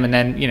Syracuse fandom. And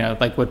then, you know,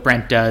 like what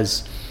Brent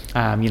does,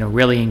 you know,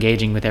 really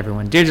engaging with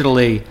everyone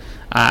digitally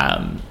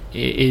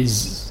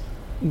is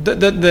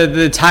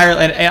the tire.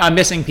 And I'm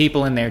missing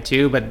people in there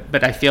too,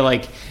 but I feel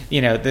like,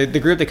 you know, the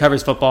group that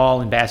covers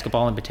football and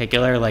basketball in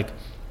particular, like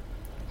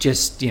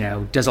just, you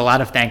know, does a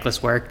lot of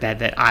thankless work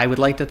that I would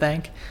like to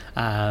thank.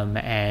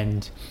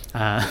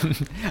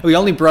 We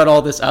only brought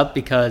all this up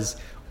because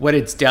what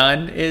it's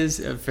done is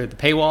for the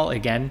paywall.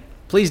 Again,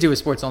 please do a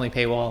sports only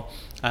paywall.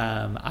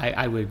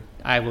 I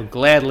will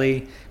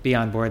gladly be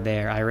on board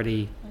there. I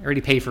already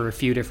pay for a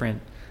few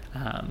different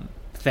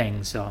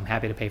things, so I'm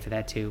happy to pay for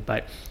that too.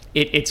 But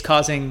it's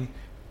causing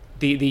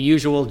the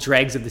usual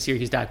dregs of the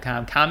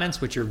Syracuse.com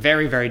comments, which are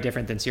very, very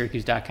different than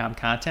Syracuse.com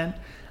content,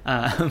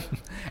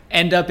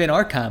 end up in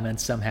our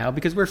comments somehow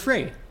because we're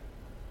free.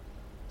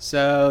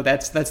 So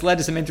that's led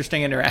to some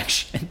interesting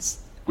interactions.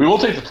 We will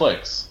take the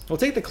clicks. We'll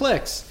take the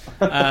clicks.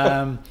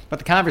 But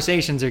the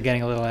conversations are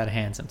getting a little out of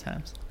hand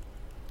sometimes.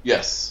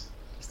 Yes.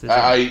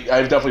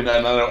 I've definitely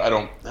not, I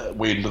don't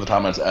wade into the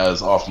comments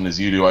as often as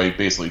you do. I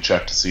basically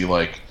check to see,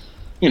 like,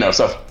 you know,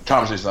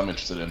 conversations I'm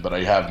interested in, but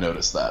I have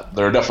noticed that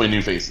there are definitely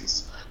new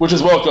faces, which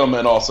is welcome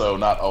and also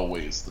not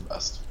always the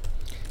best.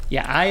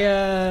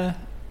 Yeah,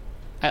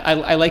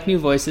 I like new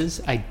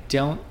voices. I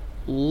don't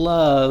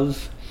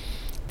love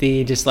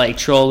the just like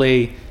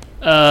trolly,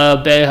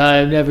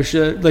 Boeheim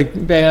should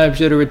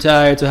have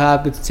retired so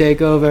Hop could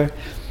take over.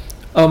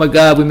 Oh my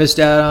God, we missed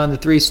out on the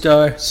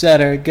 3-star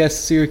setter. Guess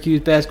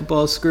Syracuse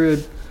basketball is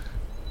screwed.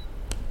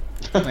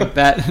 Like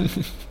that,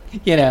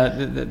 you know,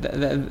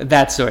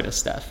 that sort of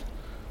stuff.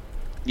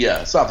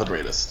 Yeah, it's not the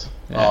greatest.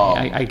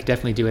 I could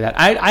definitely do with that.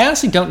 I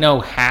honestly don't know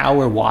how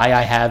or why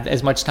I have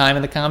as much time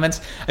in the comments.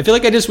 I feel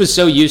like I just was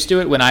so used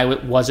to it when I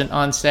wasn't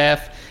on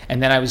staff,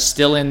 and then I was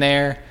still in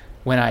there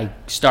when I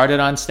started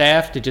on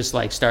staff to just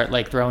like start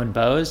like throwing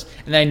bows,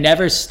 and I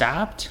never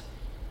stopped.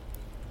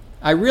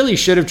 I really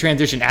should have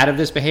transitioned out of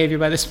this behavior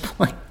by this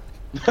point.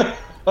 I've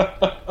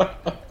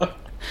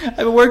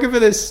been working for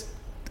this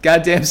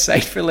goddamn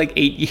site for like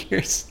 8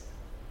 years.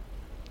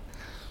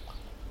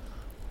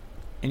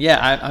 And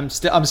yeah, I'm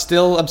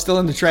still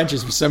in the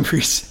trenches for some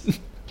reason.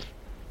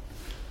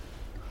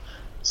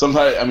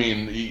 Sometimes, I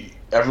mean,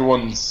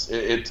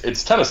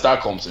 it's kind of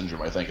Stockholm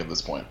syndrome, I think, at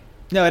this point.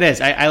 No, it is.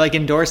 I like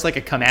endorse like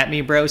a come at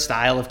me bro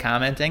style of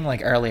commenting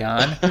like early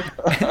on,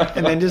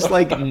 and then just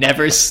like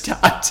never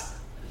stopped.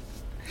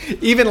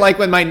 Even like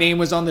when my name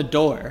was on the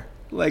door,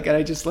 like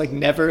I just like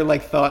never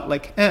like thought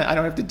like I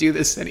don't have to do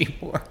this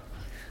anymore.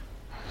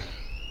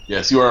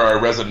 Yes, you are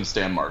our resident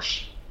Stan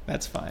Marsh.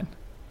 That's fine.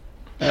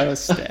 Oh,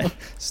 Stan.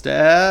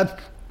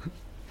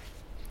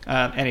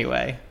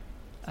 Anyway,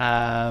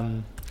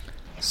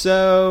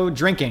 so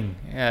drinking,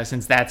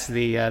 since that's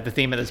the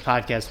theme of this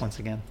podcast once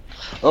again.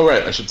 Oh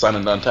right, I should sign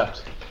in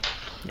Untapped.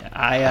 Yeah,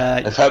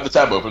 I've had the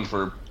tab open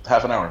for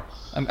half an hour.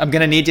 I'm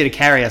gonna need you to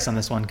carry us on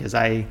this one because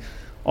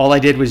all I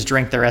did was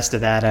drink the rest of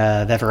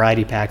that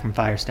variety pack from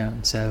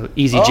Firestone. So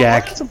Easy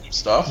Jack. I had some new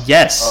stuff.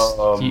 Yes,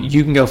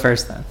 you can go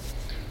first then.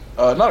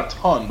 Not a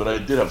ton, but I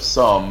did have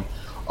some.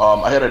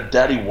 I had a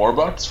Daddy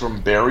Warbucks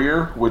from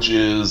Barrier, which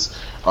is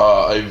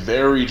a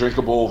very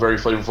drinkable, very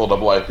flavorful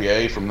double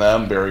IPA from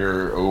them.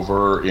 Barrier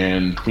over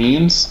in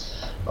Queens.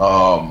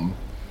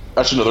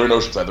 Actually, no, they're in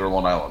Oceanside. They're in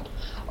Long Island.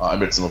 I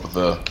mixed them up with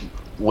the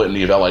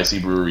litany of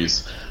LIC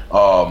breweries.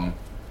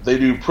 They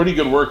do pretty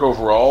good work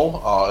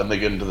overall, and they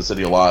get into the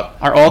city a lot.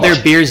 Are all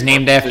their beers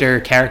named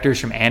after characters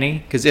from Annie?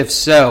 Because if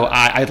so,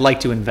 I'd like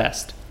to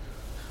invest.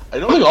 I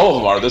don't think all of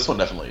them are. This one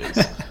definitely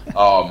is.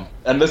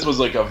 And this was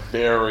like a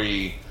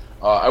very,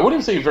 I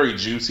wouldn't even say very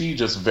juicy,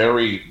 just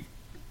very,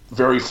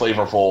 very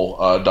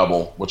flavorful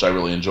double, which I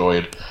really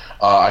enjoyed.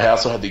 I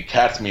also had the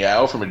Cat's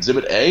Meow from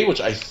Exhibit A, which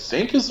I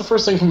think is the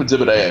first thing from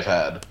Exhibit A I've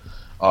had,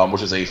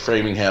 which is a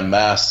Framingham,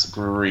 Mass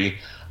brewery.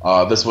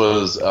 This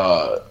was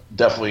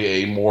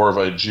definitely a more of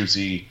a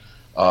juicy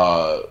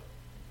New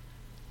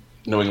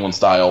England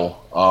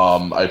style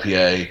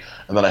IPA,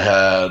 and then I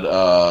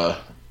had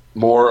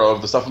more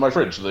of the stuff in my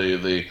fridge,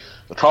 the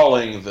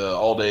Calling, the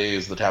All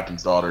Days, the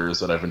Captain's Daughters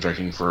that I've been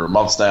drinking for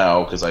months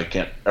now because I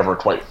can't ever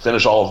quite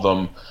finish all of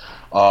them.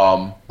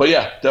 But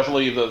yeah,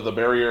 definitely the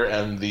Barrier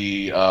and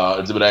the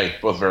Exhibit A,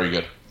 both very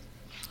good.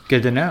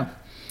 Good to know.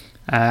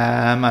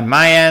 On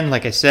my end,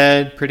 like I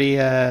said, pretty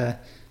like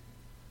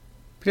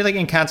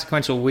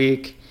inconsequential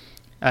week.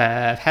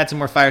 I've had some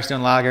more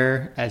Firestone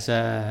Lager as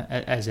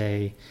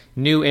a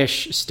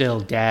new-ish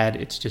still dad.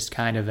 It's just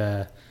kind of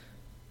a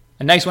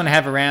nice one to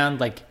have around.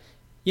 Like,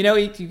 you know,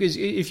 because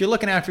if you're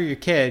looking out for your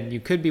kid,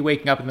 you could be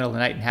waking up in the middle of the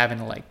night and having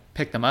to like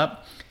pick them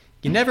up.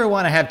 You never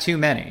want to have too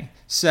many.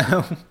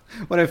 So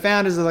what I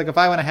found is that, like, if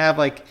I want to have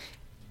like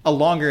a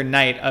longer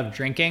night of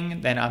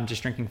drinking, then I'm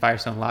just drinking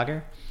Firestone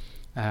Lager.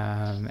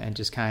 And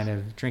just kind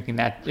of drinking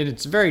that.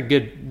 It's very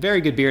good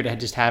beer to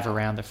just have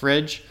around the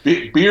fridge.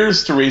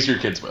 Beers to raise your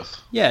kids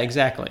with. Yeah,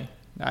 exactly.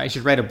 I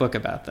should write a book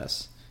about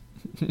this.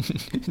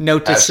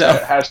 Note to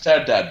self.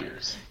 Hashtag dad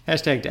beers.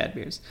 Hashtag dad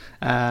beers.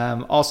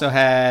 Also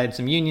had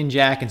some Union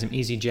Jack and some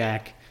Easy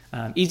Jack.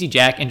 Easy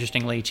Jack,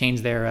 interestingly,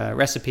 changed their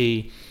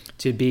recipe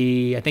to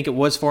be, I think it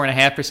was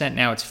 4.5%.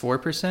 Now it's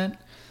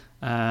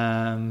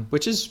 4%,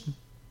 which is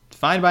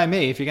fine by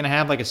me. If you're going to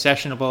have like a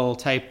sessionable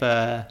type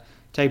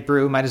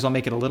brew, might as well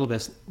make it a little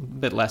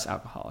bit less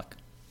alcoholic.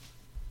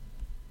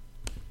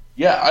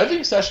 Yeah, I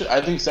think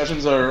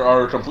sessions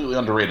are completely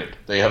underrated.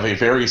 They have a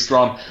very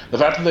strong. The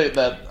fact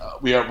that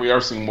we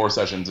are seeing more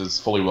sessions is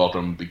fully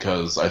welcome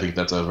because I think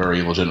that's a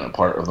very legitimate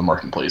part of the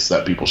marketplace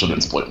that people should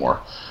exploit more.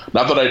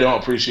 Not that I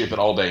don't appreciate that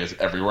All Day is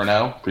everywhere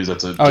now because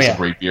that's a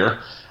great beer.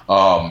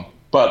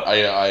 But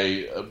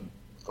I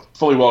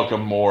fully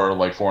welcome more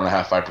like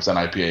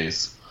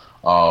 4.5-5%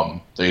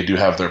 IPAs. They do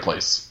have their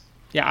place.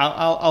 Yeah,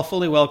 I'll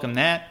fully welcome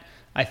that.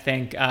 I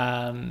think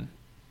I'm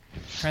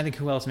trying to think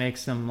who else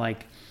makes them.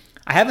 Like,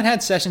 I haven't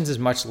had sessions as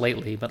much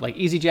lately, but like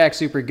Easy Jack,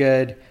 super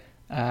good.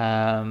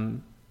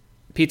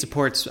 Pizza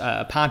Port's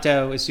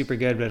Ponto is super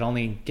good, but it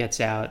only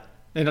gets out.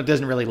 It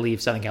doesn't really leave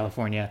Southern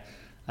California.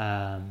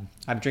 I'm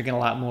drinking a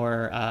lot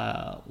more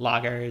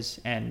lagers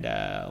and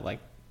like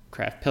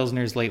craft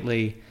pilsners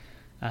lately,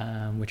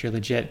 which are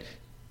legit.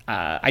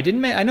 I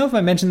know if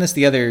I mentioned this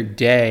the other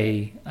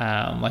day,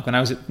 like when I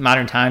was at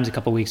Modern Times a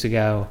couple weeks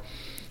ago,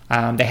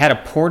 they had a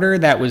porter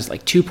that was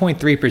like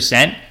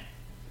 2.3%,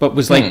 but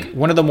was like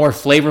one of the more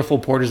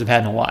flavorful porters I've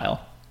had in a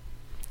while.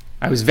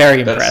 I was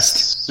very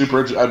impressed.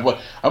 Super. I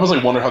almost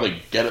like wonder how they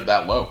get it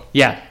that low.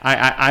 Yeah,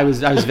 I was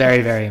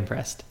very, very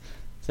impressed.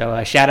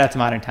 So shout out to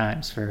Modern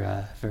Times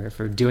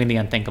for doing the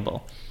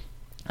unthinkable.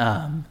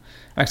 I'm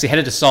actually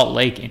headed to Salt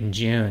Lake in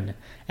June.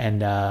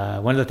 And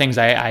one of the things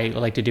I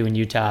like to do in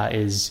Utah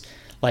is,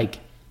 like,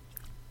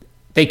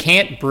 they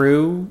can't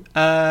brew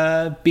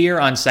beer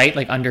on site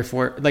like over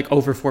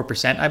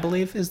 4%, I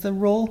believe, is the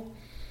rule.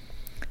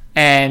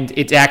 And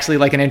it's actually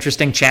like an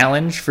interesting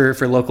challenge for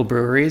local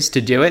breweries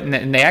to do it,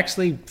 and they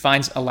actually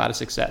find a lot of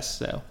success.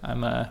 So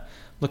I'm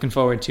looking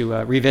forward to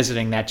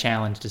revisiting that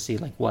challenge to see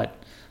like what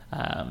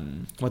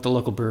the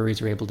local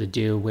breweries are able to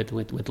do with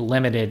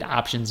limited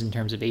options in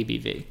terms of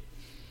ABV.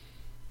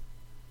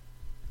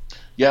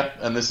 Yeah,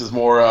 and this is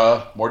more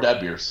dad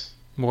beers.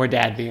 More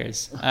dad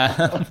beers.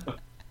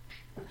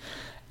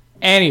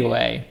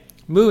 Anyway,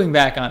 moving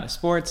back on to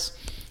sports.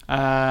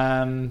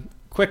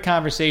 Quick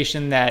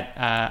conversation that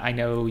I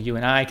know you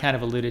and I kind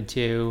of alluded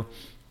to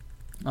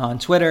on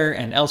Twitter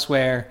and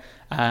elsewhere.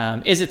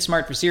 Is it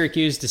smart for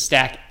Syracuse to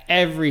stack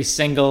every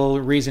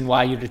single reason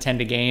why you'd attend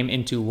a game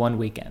into one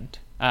weekend?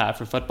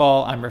 For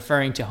football, I'm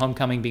referring to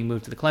homecoming being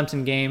moved to the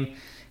Clemson game.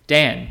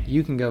 Dan,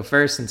 you can go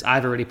first since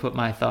I've already put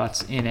my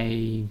thoughts in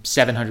a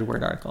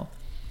 700-word article.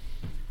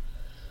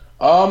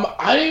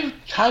 I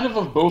kind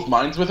of both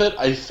minds with it.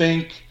 I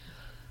think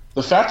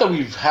the fact that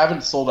we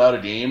haven't sold out a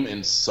game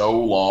in so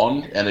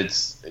long, and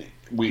it's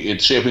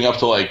shaping up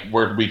to like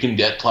where we can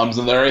get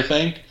Clemson there, I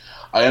think.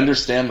 I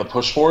understand the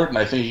push for it, and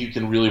I think you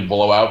can really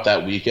blow out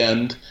that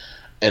weekend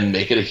and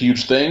make it a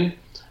huge thing.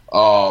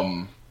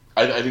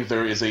 I think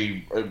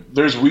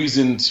there's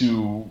reason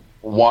to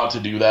want to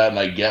do that, and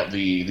I get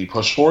the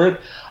push for it.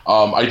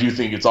 I do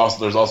think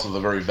there's also the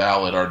very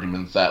valid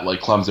argument that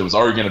like Clemson was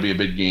already going to be a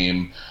big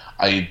game.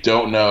 I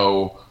don't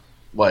know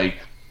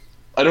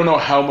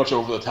how much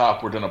over the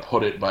top we're going to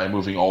put it by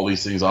moving all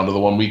these things onto the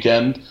one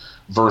weekend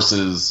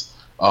versus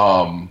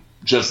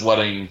just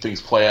letting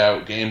things play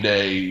out. Game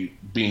day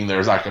being there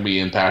is not going to be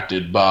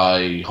impacted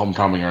by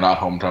homecoming or not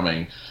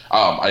homecoming.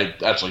 I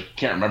actually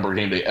can't remember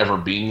game day ever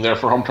being there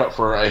for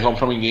a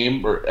homecoming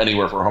game or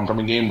anywhere for a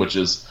homecoming game, which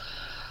is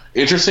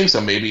interesting. So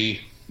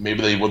maybe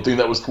they would think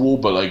that was cool,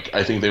 but like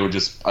I think they would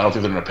just. I don't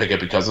think they're going to pick it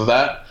because of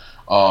that.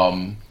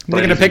 They're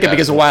going to pick it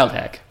because of Wild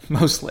Hack,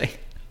 mostly.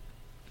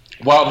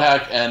 Wild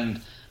Hack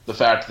and the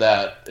fact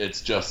that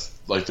it's just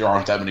like there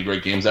aren't that many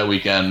great games that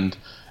weekend,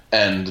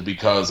 and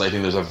because I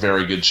think there's a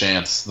very good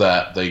chance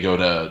that they go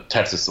to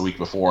Texas the week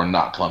before and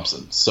not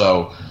Clemson.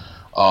 So,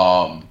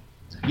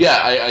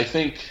 I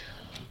think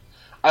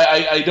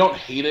I don't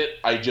hate it.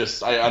 I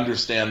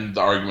understand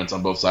the arguments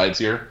on both sides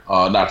here.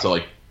 Not to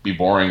like be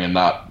boring and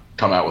not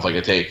come out with like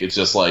a take. It's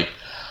just like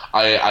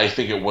I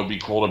think it would be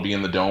cool to be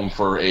in the Dome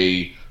for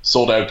a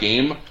sold out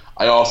game.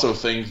 I also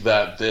think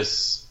that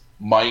this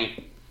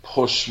might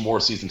push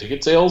more season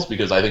ticket sales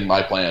because I think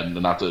my plan,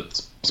 not to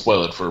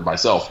spoil it for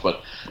myself,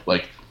 but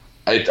like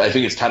I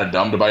think it's kind of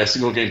dumb to buy a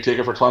single game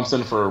ticket for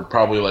Clemson for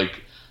probably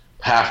like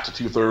half to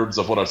 2/3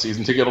 of what a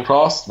season ticket will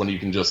cost when you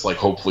can just like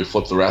hopefully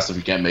flip the rest if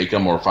you can't make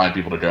them or find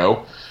people to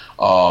go.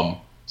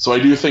 So I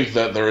do think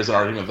that there is an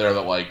argument there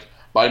that like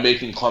by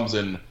making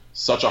Clemson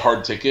such a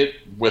hard ticket,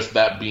 with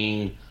that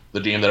being the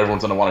game that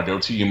everyone's going to want to go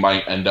to, you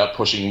might end up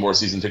pushing more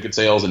season ticket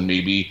sales, and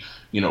maybe,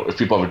 you know, if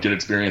people have a good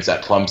experience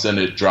at Clemson,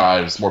 it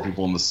drives more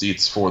people in the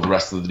seats for the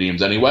rest of the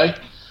games anyway.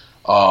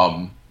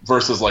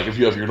 Versus like if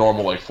you have your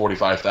normal like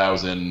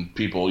 45,000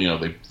 people, you know,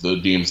 the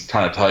game's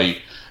kind of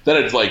tight, then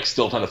it like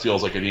still kind of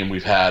feels like a game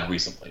we've had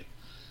recently.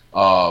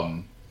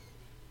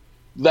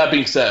 That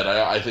being said,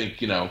 I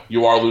think, you know,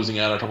 you are losing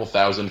out on a couple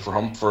thousand for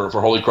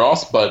Holy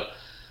Cross, but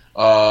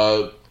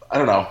I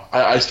don't know.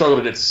 I struggle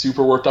to get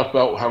super worked up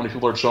about how many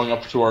people are showing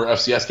up to our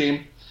FCS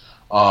game.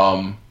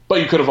 But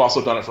you could have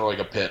also done it for like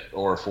a Pitt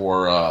or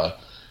for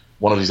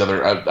one of these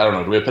other. I don't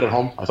know. Do we have Pitt at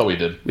home? I thought we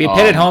did. We have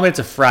Pitt at home. It's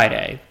a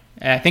Friday.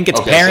 And I think it's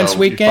Parents'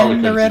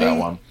 Weekend already. Do that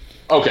one.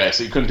 Okay,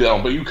 so you couldn't do that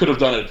one, but you could have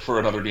done it for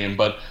another game.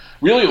 But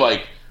really,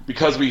 like,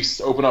 because we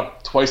open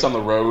up twice on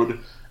the road,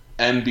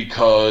 and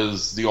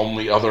because the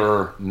only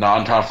other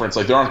non-conference,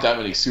 like, there aren't that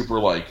many super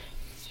like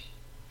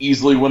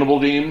easily winnable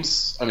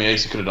games. I mean, I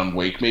guess you could have done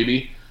Wake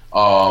maybe.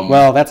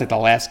 Well, that's at the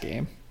last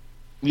game.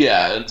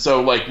 Yeah, and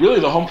so like really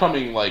the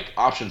homecoming like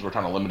options were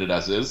kind of limited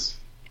as is.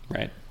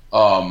 Right.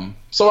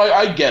 So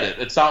I get it.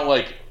 It's not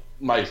like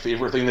my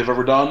favorite thing they've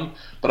ever done,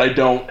 but I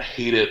don't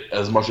hate it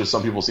as much as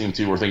some people seem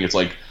to, or think it's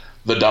like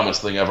the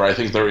dumbest thing ever. I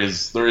think there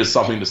is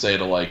something to say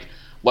to like,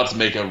 let's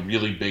make a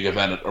really big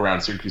event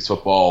around Syracuse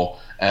football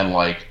and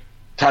like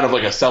kind of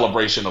like a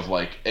celebration of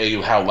like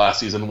how last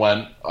season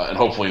went, and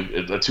hopefully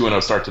a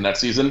 2-0 start to next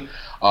season.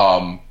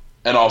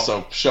 And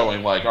also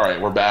showing like, all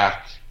right, we're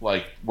back.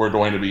 Like, we're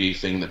going to be a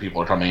thing that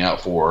people are coming out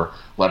for.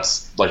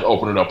 Let's like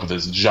open it up with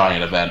this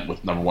giant event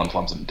with number one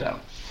Clemson in town.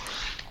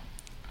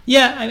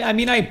 Yeah, I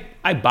mean,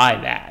 I buy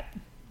that.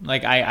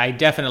 Like, I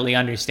definitely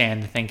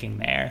understand the thinking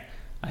there.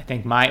 I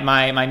think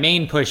my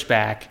main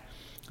pushback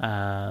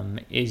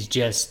is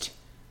just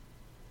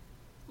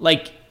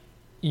like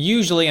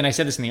usually, and I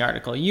said this in the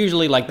article,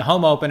 usually like the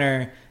home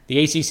opener,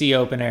 the ACC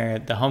opener,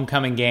 the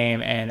homecoming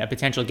game, and a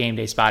potential game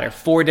day spot are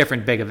 4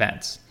 different big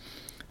events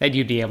that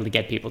you'd be able to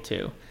get people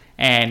to.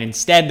 And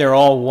instead, they're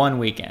all one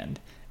weekend.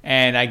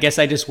 And I guess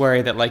I just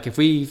worry that, like, if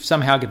we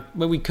somehow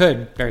we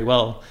could very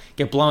well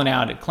get blown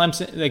out at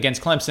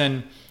against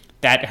Clemson,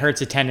 that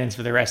hurts attendance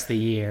for the rest of the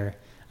year.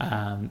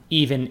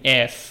 Even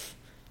if,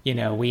 you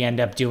know, we end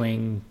up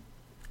doing,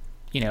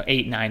 you know,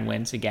 8-9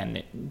 wins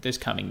again this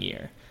coming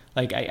year.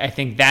 Like I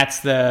think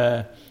that's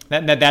the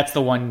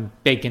one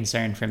big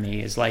concern for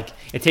me, is like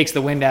it takes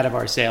the wind out of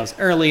our sails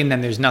early, and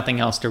then there's nothing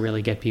else to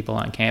really get people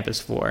on campus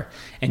for,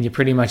 and you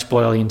pretty much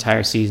boil the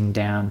entire season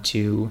down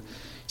to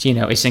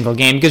a single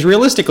game. Because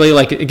realistically,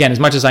 like again, as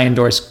much as I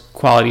endorse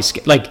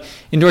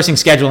endorsing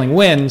scheduling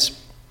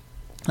wins,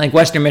 like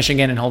Western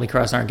Michigan and Holy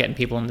Cross aren't getting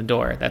people in the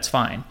door. That's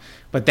fine.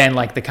 But then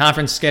like the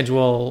conference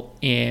schedule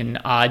in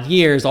odd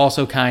years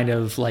also kind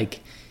of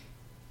like,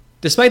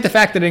 despite the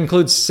fact that it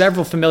includes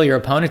several familiar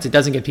opponents, it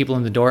doesn't get people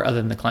in the door other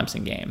than the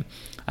Clemson game.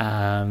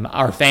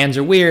 Our fans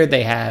are weird.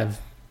 They have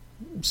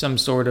some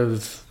sort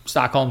of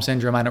Stockholm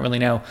syndrome. I don't really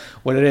know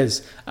what it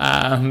is.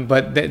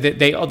 But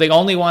they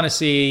only want to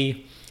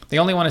see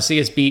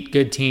us beat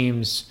good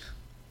teams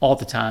all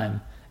the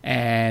time.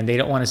 And they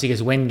don't want to see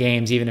us win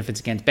games, even if it's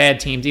against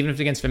bad teams, even if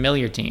it's against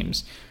familiar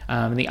teams.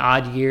 In the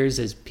odd years,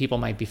 as people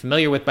might be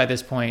familiar with by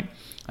this point,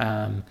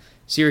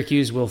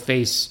 Syracuse will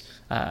face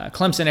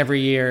Clemson every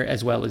year,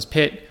 as well as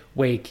Pitt,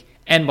 Wake,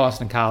 and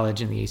Boston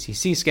College in the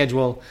ACC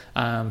schedule.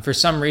 For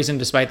some reason,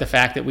 despite the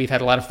fact that we've had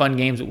a lot of fun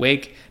games at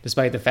Wake,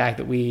 despite the fact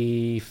that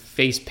we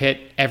face Pitt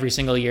every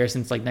single year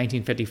since like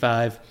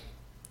 1955,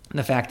 and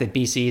the fact that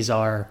BC's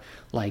our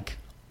like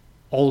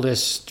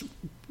oldest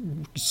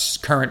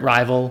current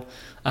rival,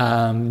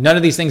 none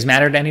of these things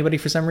matter to anybody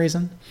for some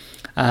reason.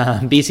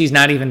 BC's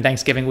not even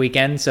Thanksgiving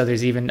weekend, so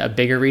there's even a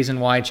bigger reason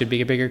why it should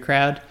be a bigger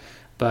crowd.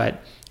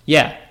 But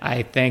yeah,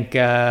 I think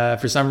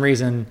for some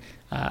reason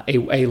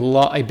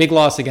a big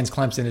loss against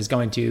Clemson is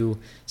going to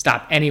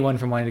stop anyone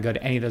from wanting to go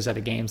to any of those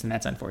other games, and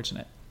that's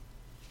unfortunate.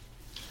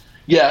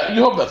 Yeah,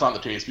 you hope that's not the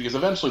case, because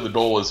eventually the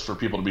goal is for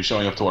people to be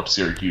showing up to watch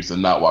Syracuse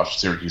and not watch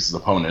Syracuse's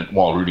opponent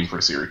while rooting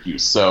for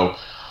Syracuse. So,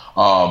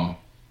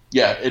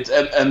 yeah,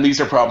 and these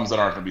are problems that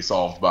aren't going to be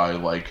solved by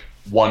like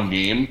one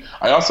game.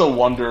 I also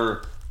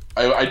wonder.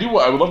 I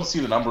would love to see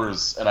the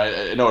numbers, and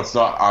I know it's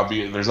not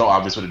obvious. There's no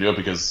obvious way to do it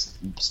because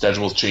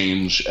schedules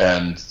change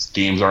and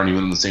games aren't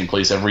even in the same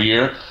place every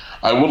year.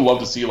 I would love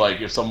to see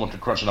like if someone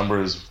could crunch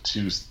numbers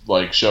to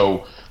like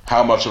show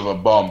how much of a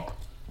bump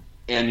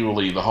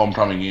annually the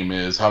homecoming game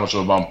is, how much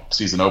of a bump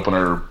season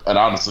opener, and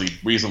honestly,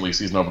 recently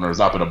season opener has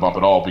not been a bump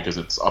at all because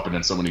it's up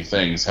against so many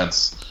things.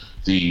 Hence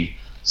the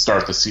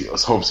start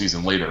the home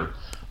season later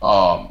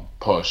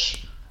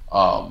push.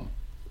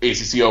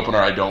 ACC opener,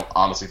 I don't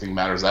honestly think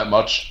matters that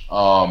much.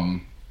 But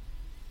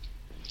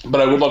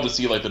I would love to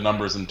see like the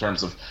numbers in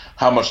terms of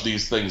how much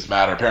these things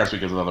matter. Parents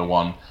Week is another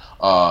one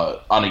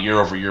on a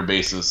year-over-year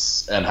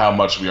basis, and how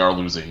much we are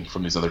losing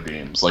from these other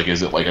games. Like,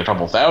 is it like a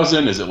couple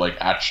thousand? Is it like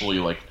actually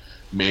like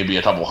maybe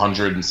a couple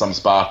hundred in some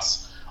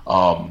spots?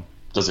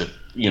 Does it,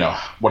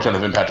 what kind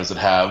of impact does it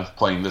have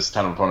playing this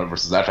kind of opponent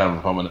versus that kind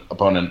of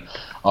opponent?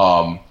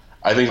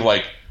 I think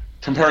like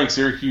comparing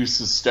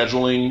Syracuse's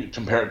scheduling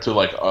compared to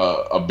like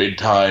a big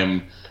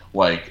time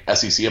like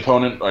SEC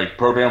opponent, like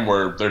program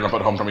where they're gonna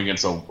put homecoming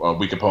against a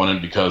weak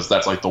opponent because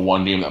that's like the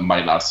one game that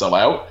might not sell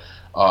out,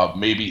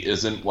 maybe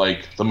isn't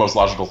like the most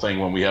logical thing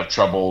when we have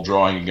trouble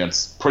drawing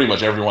against pretty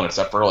much everyone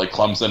except for like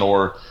Clemson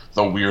or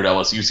the weird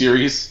LSU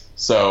series.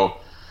 So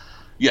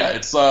yeah,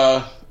 it's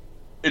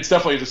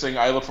definitely interesting.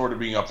 I look forward to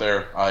being up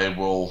there. I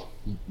will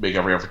make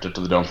every effort to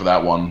the Dome for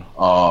that one.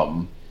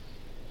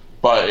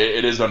 But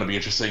it is going to be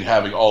interesting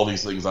having all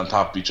these things on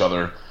top of each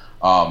other.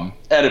 And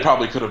it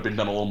probably could have been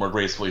done a little more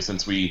gracefully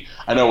since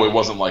I know it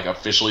wasn't like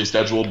officially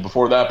scheduled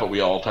before that, but we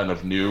all kind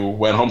of knew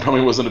when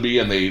homecoming was going to be,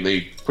 and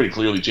they pretty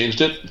clearly changed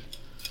it.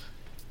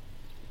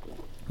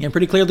 Yeah,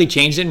 pretty clearly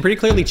changed it, and pretty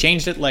clearly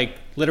changed it like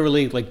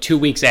literally like 2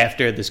 weeks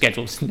after the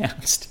schedule was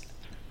announced.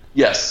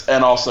 Yes,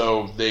 and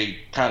also they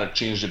kind of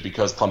changed it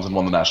because Clemson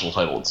won the national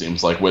title, it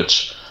seems like,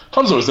 which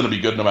Clemson was going to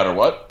be good no matter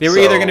what. They were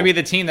either going to be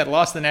the team that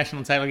lost the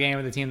national title game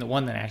or the team that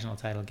won the national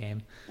title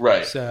game.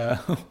 Right. So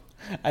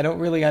I don't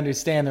really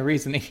understand the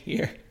reasoning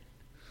here.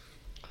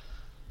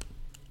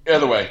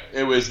 Either way,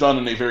 it was done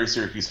in a very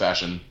Syracuse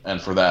fashion, and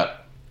for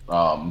that,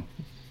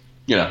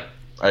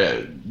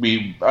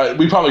 we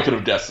probably could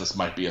have guessed this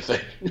might be a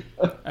thing.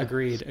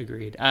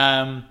 Agreed.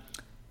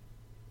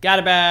 Got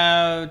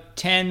about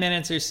 10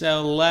 minutes or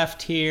so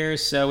left here,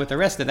 so with the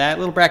rest of that, a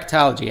little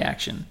bracketology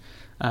action.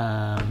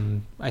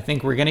 I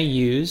think we're going to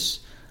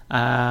use the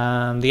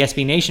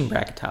SB Nation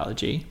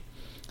bracketology.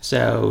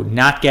 So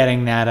not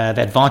getting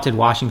that vaunted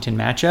Washington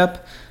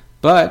matchup.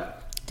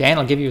 But, Dan,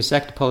 I'll give you a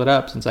sec to pull it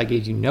up since I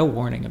gave you no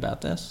warning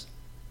about this.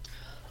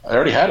 I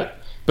already had it.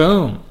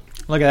 Boom.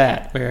 Look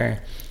at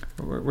that.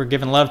 We're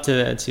giving love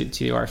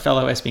to our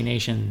fellow SB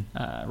Nation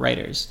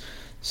writers.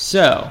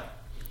 So,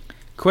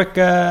 quick...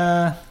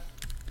 this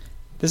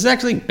is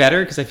actually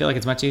better because I feel like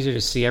it's much easier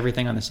to see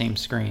everything on the same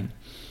screen.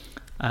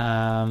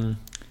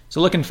 So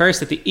looking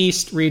first at the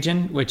East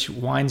region, which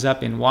winds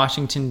up in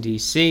Washington,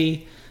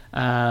 D.C.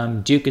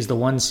 Duke is the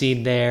 1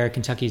 seed there.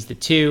 Kentucky's the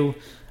 2.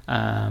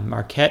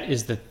 Marquette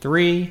is the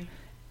 3.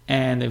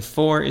 And the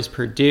 4 is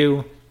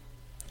Purdue.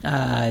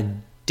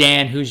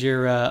 Dan, who's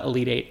your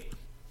Elite 8?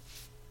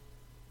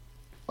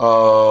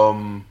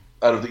 Out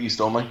of the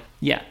East only?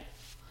 Yeah.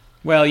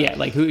 Well, yeah,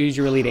 like who's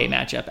your Elite 8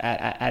 matchup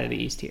out of the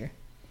East here?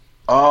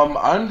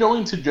 I'm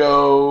going to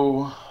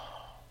go...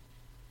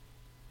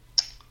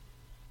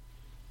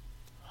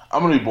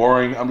 I'm going to be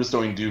boring. I'm just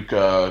doing Duke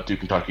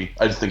Kentucky.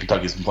 I just think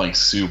Kentucky's been playing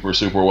super,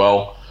 super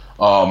well.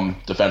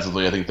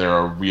 Defensively, I think they're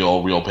a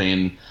real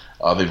pain.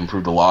 They've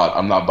improved a lot.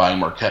 I'm not buying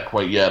Marquette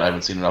quite yet. I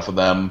haven't seen enough of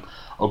them.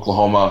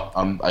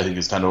 Oklahoma, I think,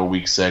 is kind of a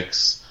week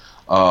 6.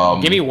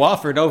 Give me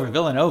Wofford over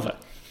Villanova.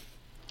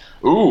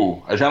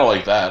 Ooh, I kind of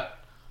like that.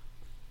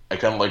 I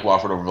kind of like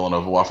Wofford over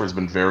Villanova. Wofford's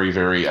been very,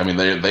 very. I mean,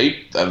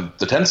 the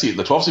 10 seed,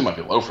 the 12 seed might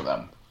be low for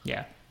them.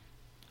 Yeah,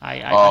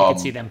 I could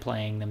see them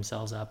playing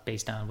themselves up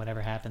based on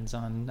whatever happens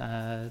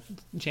on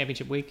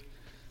championship week.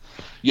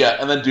 Yeah,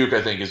 and then Duke,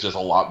 I think, is just a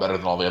lot better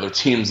than all the other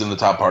teams in the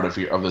top part of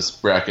this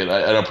bracket.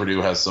 I know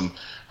Purdue has some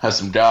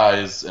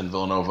guys, and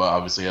Villanova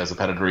obviously has a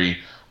pedigree.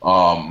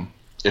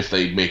 If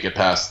they make it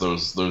past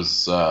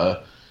those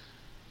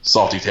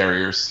salty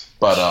terriers,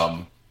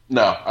 but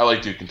no, I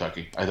like Duke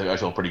Kentucky. I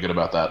feel pretty good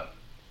about that.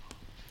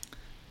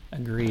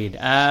 Agreed.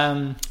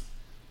 Yeah,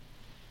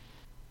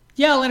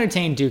 I'll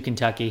entertain Duke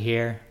Kentucky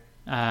here.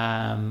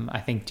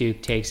 I think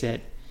Duke takes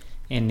it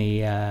in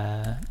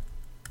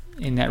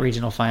that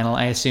regional final.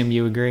 I assume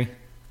you agree.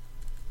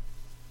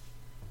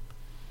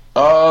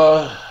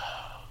 I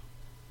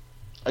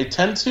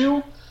tend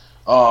to.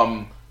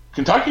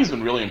 Kentucky's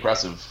been really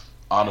impressive,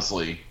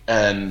 honestly,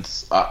 and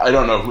I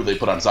don't know who they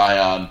put on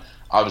Zion.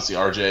 Obviously,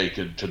 RJ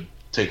could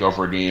take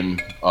over a game,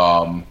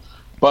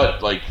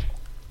 but like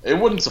it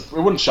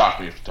wouldn't shock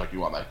me if Kentucky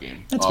won that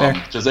game. That's fair,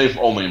 because they've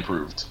only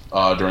improved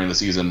during the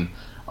season.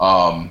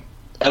 And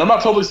I'm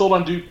not totally sold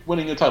on Duke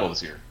winning a title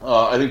this year.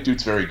 I think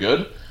Duke's very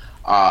good.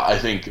 I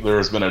think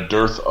there's been a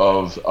dearth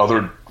of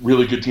other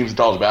really good teams in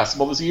college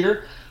basketball this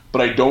year,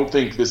 but I don't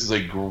think this is a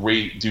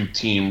great Duke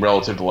team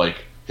relative to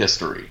like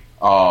history.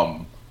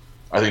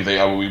 I think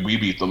we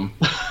beat them,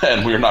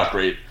 and we're not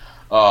great.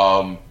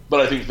 But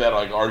I think that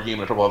like our game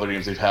and a couple other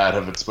games they've had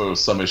have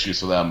exposed some issues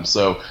for them.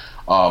 So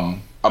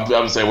I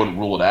would say I wouldn't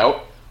rule it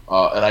out,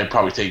 and I'd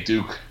probably take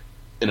Duke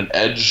in an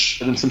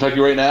edge in Kentucky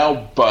right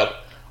now.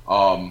 But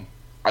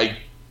I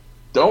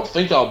don't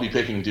think I'll be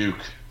picking Duke,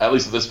 at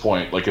least at this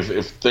point. Like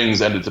if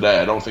things ended today,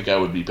 I don't think I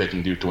would be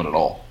picking Duke to win at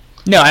all.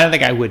 No, I don't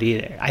think I would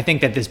either. I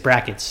think that this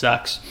bracket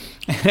sucks.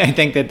 I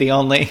think that the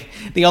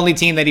only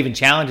team that even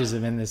challenges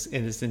them in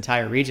this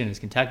entire region is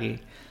Kentucky.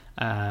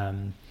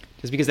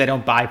 Just because I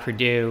don't buy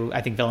Purdue,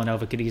 I think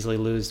Villanova could easily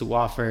lose to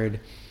Wofford.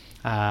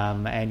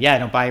 And yeah, I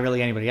don't buy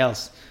really anybody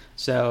else.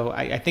 So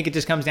I think it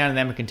just comes down to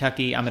them or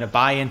Kentucky. I'm going to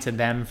buy into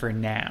them for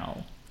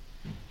now.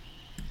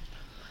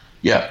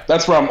 Yeah,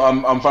 that's where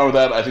I'm fine with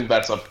that. I think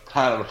that's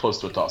kind of close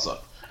to a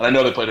toss-up. And I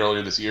know they played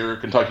earlier this year.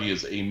 Kentucky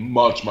is a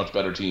much, much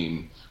better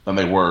team than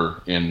they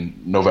were in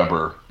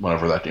November,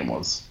 whenever that game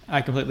was.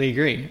 I completely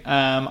agree.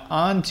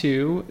 On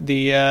to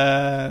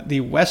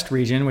the West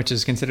region, which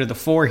is considered the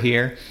 4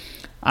 here.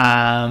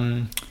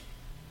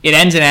 It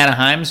ends in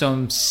Anaheim, so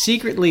I'm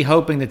secretly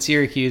hoping that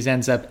Syracuse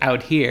ends up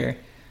out here.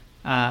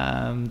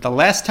 The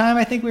last time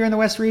I think we were in the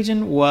West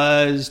region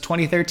was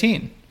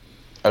 2013.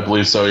 I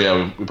believe so,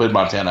 yeah. We played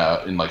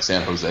Montana in like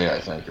San Jose,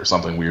 I think, or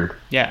something weird.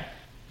 Yeah,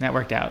 that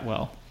worked out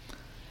well.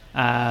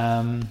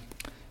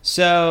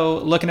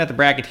 So looking at the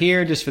bracket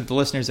here, just for the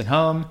listeners at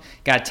home,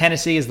 got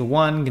Tennessee as the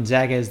 1,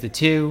 Gonzaga as the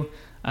 2,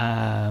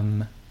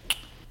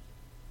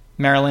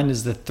 Maryland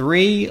is the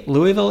 3,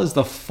 Louisville is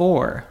the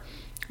 4.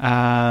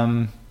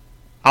 I'll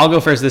go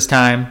first this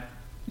time,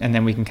 and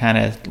then we can kind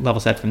of level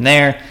set from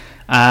there.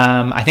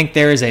 I think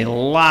there is a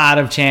lot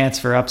of chance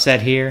for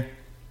upset here.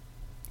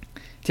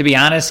 To be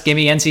honest, give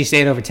me NC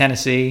State over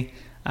Tennessee.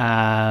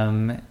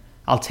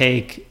 I'll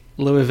take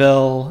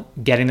Louisville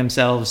getting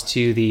themselves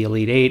to the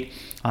Elite 8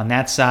 on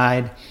that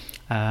side.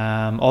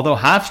 Although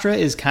Hofstra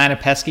is kind of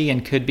pesky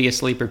and could be a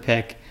sleeper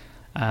pick.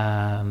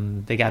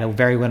 They got a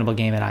very winnable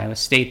game at Iowa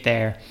State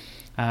there.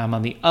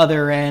 On the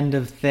other end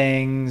of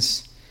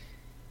things,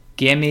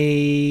 give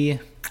me...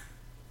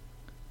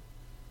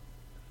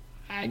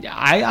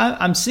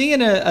 I'm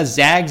seeing a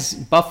Zags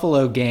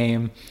Buffalo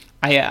game.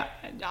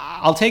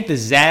 I'll take the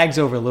Zags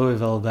over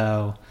Louisville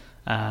though,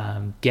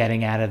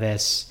 getting out of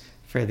this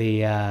for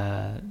the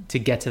to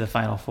get to the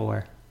Final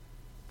Four.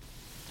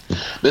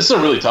 This is a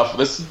really tough.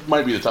 This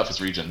might be the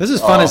toughest region. This is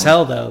fun as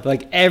hell though.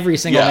 Like every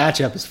single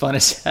matchup is fun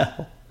as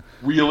hell.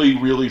 Really,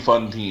 really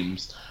fun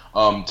teams.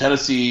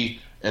 Tennessee,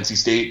 NC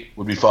State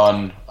would be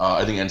fun.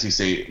 I think NC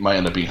State might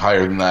end up being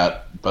higher than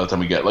that by the time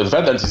we get. Like the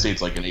fact that NC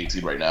State's like an 8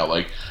 seed right now,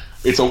 like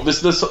it's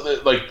this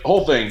like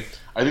whole thing.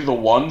 I think the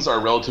 1s are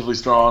relatively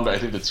strong. I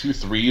think the 2,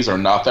 3s are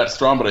not that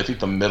strong, but I think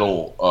the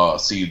middle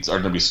seeds are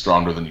going to be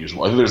stronger than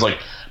usual. I think there's like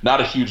not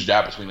a huge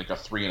gap between like a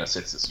 3 and a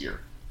 6 this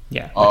year.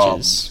 Yeah,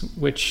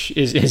 which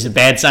is a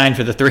bad sign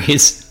for the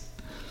 3s.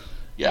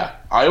 Yeah,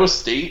 Iowa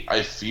State.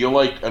 I feel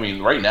like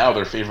right now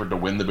they're favored to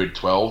win the Big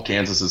 12.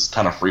 Kansas is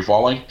kind of free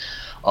falling.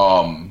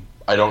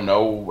 I don't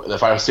know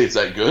if Iowa State's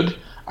that good.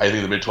 I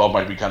think the Big 12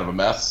 might be kind of a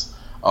mess.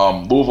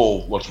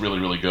 Louisville looks really,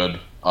 really good.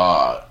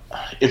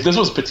 If this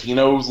was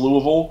Pitino's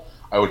Louisville,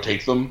 I would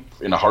take them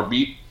in a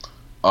heartbeat.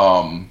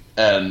 And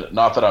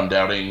not that I'm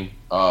doubting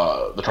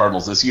the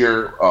Cardinals this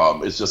year.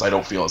 It's just I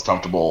don't feel as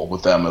comfortable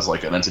with them as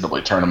like an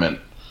NCAA tournament,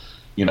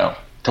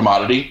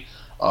 commodity.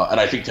 And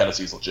I think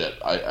Tennessee's legit.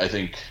 I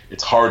think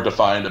it's hard to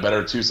find a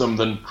better twosome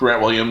than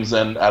Grant Williams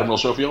and Admiral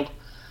Schofield.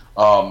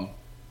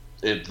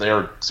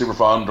 They're super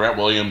fun. Grant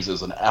Williams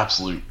is an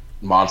absolute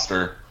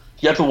monster.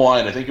 He got to the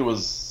line, I think it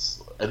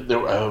was...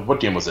 what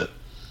game was it?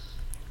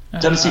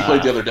 Tennessee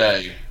played the other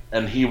day,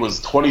 and he was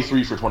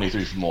 23 for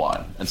 23 from the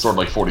line and scored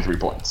like 43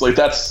 points. Like,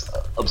 that's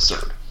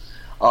absurd.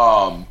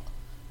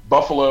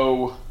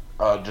 Buffalo,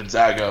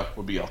 Gonzaga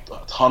would be a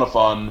ton of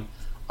fun.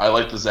 I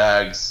like the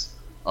Zags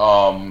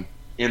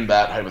in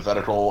that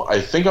hypothetical.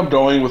 I think I'm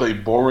going with a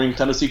boring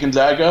Tennessee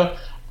Gonzaga,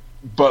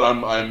 but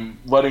I'm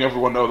letting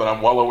everyone know that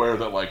I'm well aware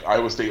that like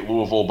Iowa State,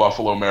 Louisville,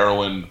 Buffalo,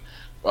 Maryland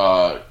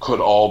could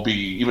all be,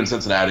 even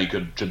Cincinnati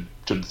could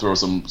throw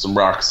some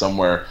rocks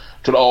somewhere,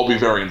 could all be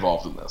very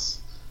involved in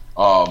this.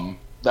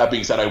 That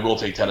being said, I will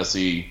take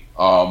Tennessee,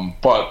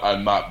 but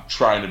I'm not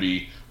trying to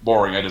be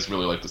boring. I just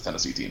really like this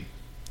Tennessee team.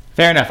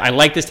 Fair enough. I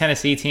like this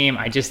Tennessee team.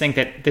 I just think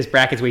that this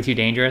bracket's way too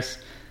dangerous.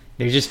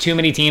 There's just too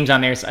many teams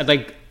on there. So,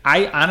 like,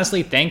 I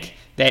honestly think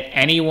that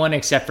anyone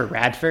except for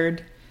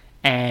Radford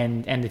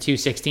and the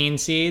 2-16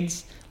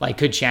 seeds like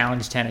could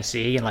challenge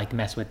Tennessee and like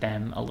mess with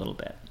them a little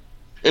bit.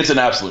 It's an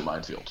absolute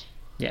minefield.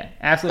 Yeah,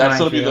 absolutely. That's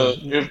going to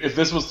be if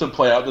this was to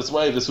play out this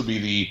way, this would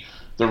be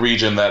the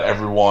region that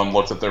everyone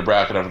looks at their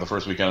bracket after the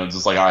first weekend and it's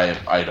just like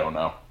I don't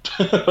know.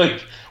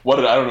 Like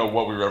I don't know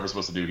what we were ever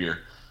supposed to do here.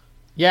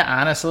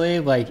 Yeah, honestly,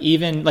 like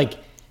even like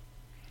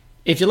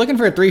if you're looking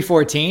for a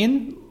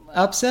 3-14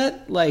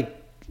 upset, like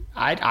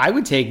I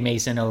would take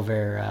Mason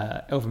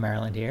over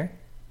Maryland here.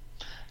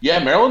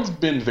 Yeah, Maryland's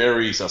been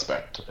very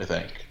suspect, I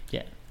think.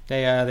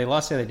 Yeah, they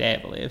lost the other day, I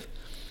believe.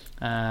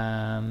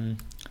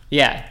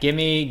 Yeah, give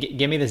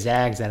me the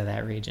Zags out of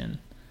that region.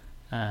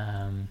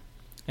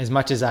 As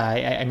much as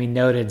I mean,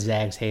 noted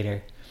Zags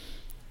hater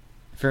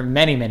for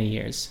many, many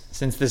years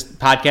since this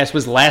podcast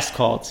was last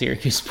called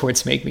Syracuse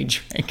Sports Make Me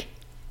Drink.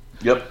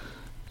 Yep.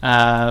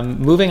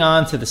 Moving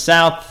on to the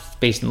South,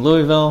 based in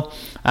Louisville,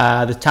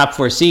 the top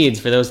 4 seeds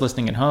for those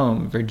listening at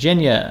home: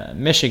 Virginia,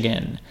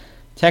 Michigan,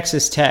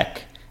 Texas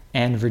Tech,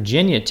 and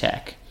Virginia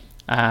Tech.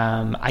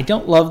 I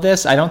don't love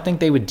this. I don't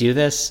think they would do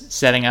this,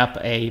 setting up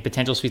a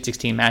potential Sweet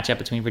 16 matchup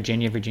between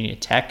Virginia and Virginia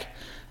Tech.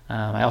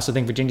 I also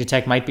think Virginia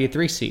Tech might be a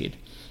 3 seed.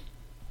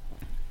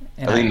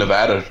 And I think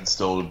Nevada can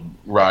still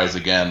rise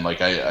again. Like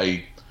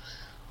I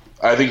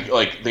think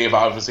like they've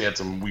obviously had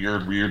some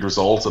weird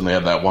results, and they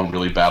had that one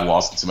really bad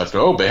loss in semester.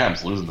 Oh,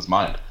 Boeheim's losing his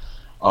mind.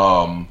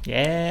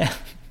 Yeah.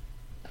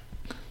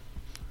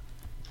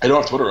 I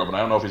don't have Twitter open. I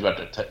don't know if he's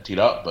about to tee it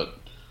up, but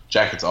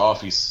jacket's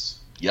off. He's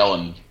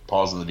yelling,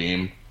 pausing the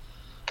game.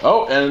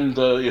 Oh, and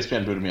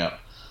ESPN booted me out.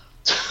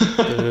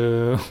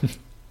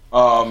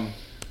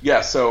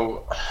 Yeah,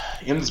 so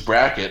in this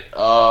bracket,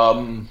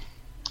 the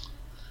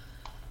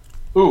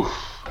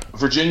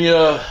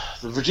Virginia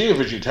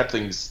Tech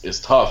thing is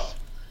tough.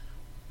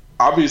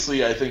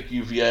 Obviously, I think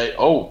UVA.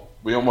 Oh,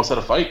 we almost had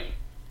a fight.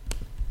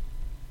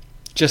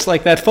 Just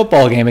like that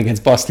football game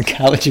against Boston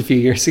College a few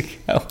years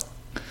ago.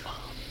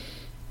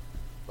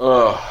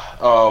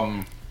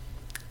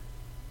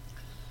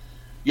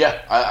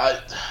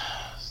 Yeah,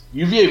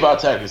 UVA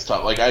Vatech is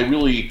tough. Like, I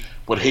really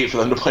would hate for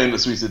them to play in the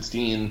Sweet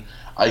 16.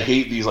 I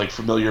hate these like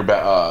familiar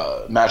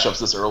matchups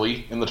this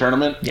early in the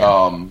tournament.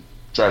 Yeah.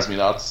 Drives me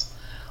nuts.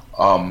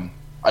 I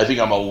think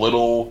I'm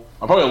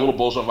probably a little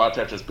bullish on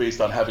Vatech just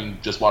based on having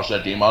just watched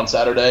that game on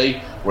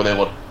Saturday where they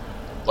looked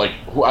like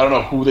I don't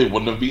know who they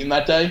wouldn't have beaten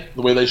that day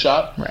the way they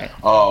shot. Right.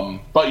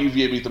 But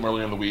UVA beat them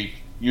earlier in the week.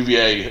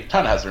 UVA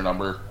kind of has their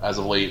number as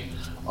of late.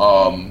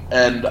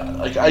 And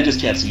like I just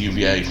can't see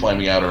UVA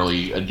flaming out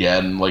early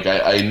again. Like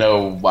I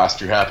know last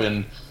year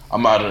happened.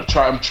 I'm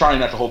trying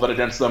not to hold that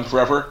against them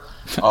forever.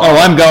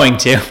 I'm going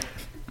to.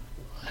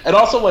 And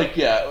also, like,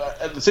 yeah,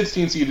 the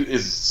 16 seed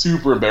is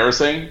super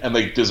embarrassing, and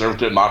they deserve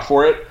to get mocked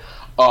for it.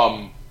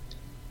 I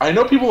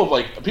know people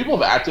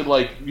have acted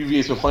like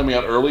UVA's been flaming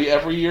out early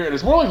every year, and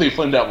it's more like they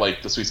flamed out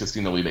like the Sweet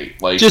 16 Elite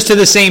 8, like just to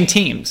the same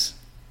teams.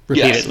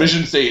 Repeatedly. Yes,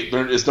 Michigan State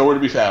is nowhere to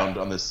be found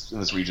in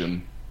this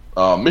region.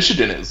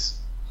 Michigan is,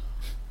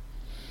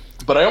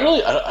 but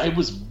I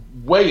was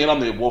way in on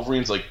the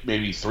Wolverines like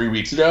maybe 3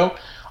 weeks ago.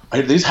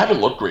 They just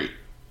haven't looked great.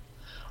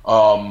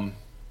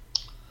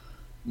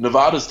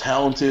 Nevada's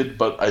talented,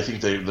 but I think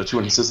they're too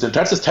inconsistent.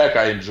 Texas Tech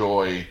I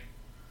enjoy.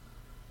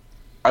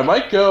 I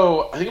think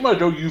I'm going to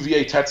go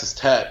UVA Texas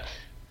Tech,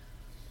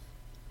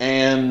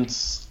 and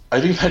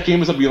I think that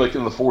game is going to be like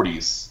in the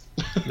 40s.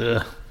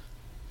 Yeah.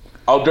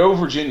 I'll go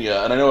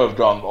Virginia, and I know I've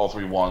gone all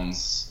 3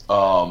 ones,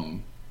 but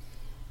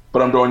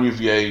I'm going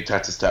UVA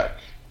Texas Tech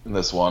in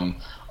this one.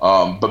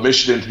 But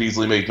Michigan could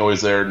easily make noise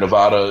there.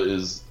 Nevada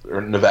is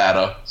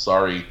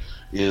really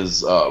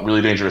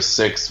dangerous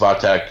 6.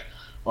 Vatech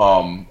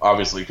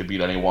obviously could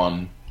beat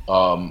anyone.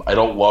 I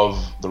don't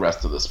love the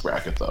rest of this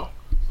bracket though.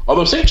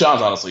 Although St.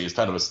 John's honestly is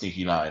kind of a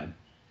sneaky 9.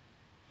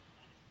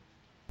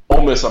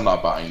 Ole Miss I'm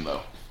not buying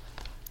though.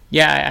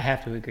 Yeah, I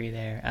have to agree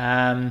there.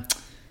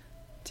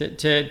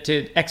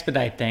 To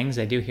expedite things,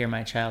 I do hear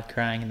my child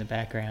crying in the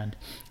background.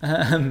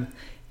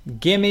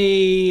 Give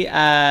me.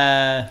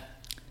 I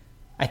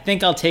I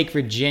think I'll take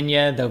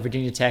Virginia, though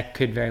Virginia Tech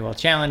could very well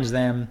challenge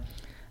them.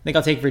 I think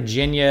I'll take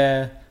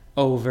Virginia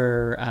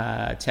over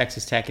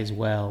Texas Tech as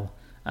well.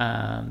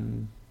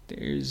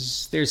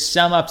 There's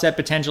some upset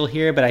potential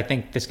here, but I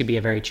think this could be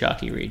a very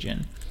chalky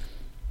region.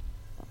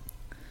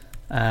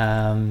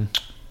 So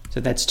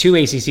that's 2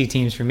 ACC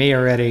teams for me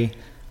already.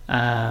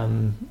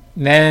 Then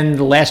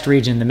the last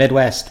region, the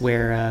Midwest,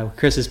 where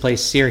Chris has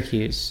placed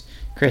Syracuse.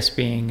 Chris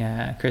being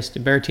Chris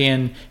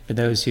DeBertian, for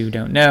those who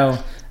don't know,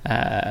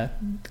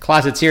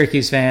 closet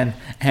Syracuse fan,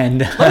 and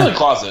not really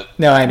closet.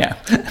 No, I know.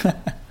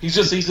 he's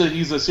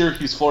a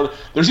Syracuse, Florida.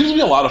 There seems to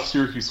be a lot of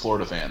Syracuse,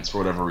 Florida fans for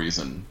whatever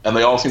reason, and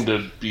they all seem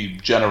to be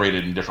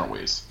generated in different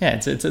ways. Yeah,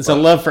 it's a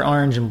love for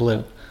orange and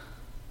blue.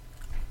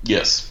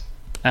 Yes.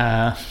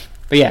 But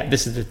yeah,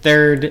 this is the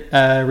third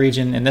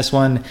region. In this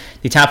one,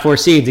 the top 4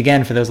 seeds,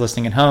 again, for those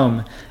listening at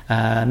home,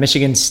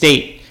 Michigan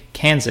State,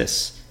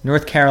 Kansas,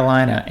 North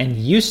Carolina, and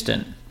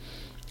Houston.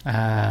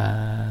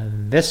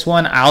 This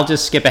one, I'll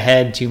just skip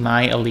ahead to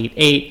my Elite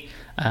 8.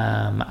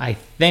 I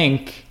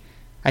think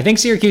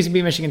Syracuse will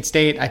beat Michigan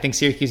State. I think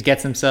Syracuse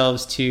gets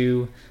themselves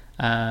to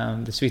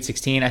the Sweet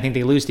 16. I think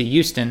they lose to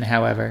Houston,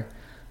 however.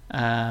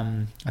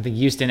 I think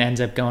Houston ends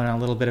up going on a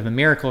little bit of a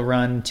miracle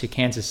run to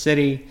Kansas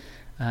City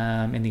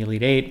in the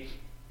Elite 8.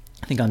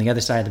 I think on the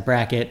other side of the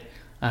bracket,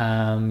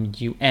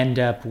 you end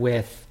up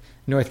with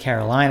North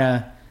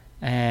Carolina,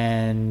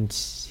 and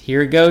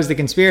here goes the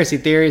conspiracy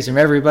theories from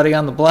everybody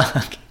on the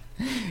block.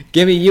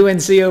 Give me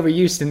UNC over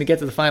Houston to get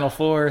to the Final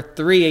Four.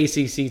 3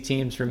 ACC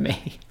teams from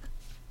me.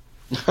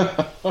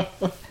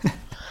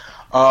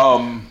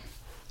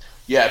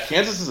 Yeah,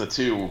 Kansas is a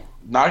 2.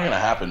 Not going to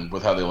happen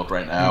with how they look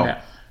right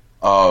now.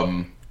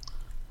 No.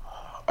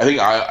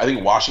 I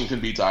think Washington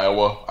beats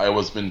Iowa.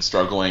 Iowa's been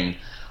struggling.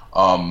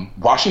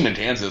 Washington,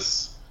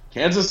 Kansas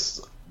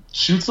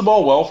shoots the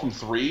ball well from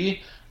 3,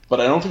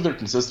 but I don't think they're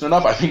consistent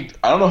enough. I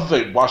don't know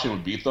if Washington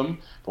would beat them,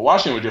 but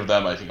Washington would give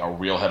them, I think, a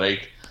real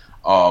headache.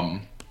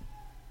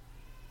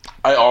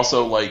 I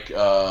also like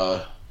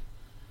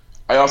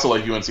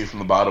UNC from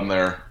the bottom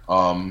there,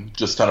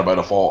 just kind of by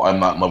default. I'm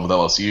not in love with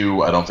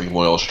LSU. I don't think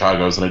Loyola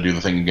Chicago is going to do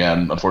the thing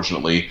again,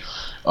 unfortunately.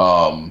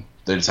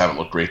 They just haven't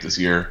looked great this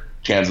year.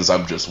 Kansas,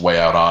 I'm just way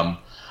out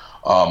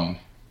on.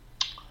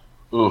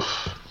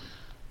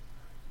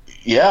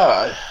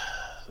 Yeah,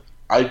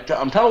 I'm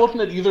kind of looking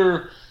at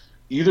either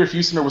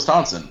Houston or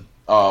Wisconsin.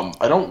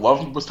 I don't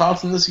love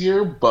Wisconsin this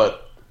year,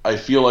 but I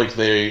feel like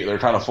they're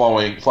kind of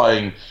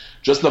flying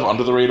just enough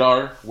under the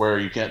radar where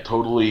you can't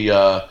totally,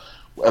 and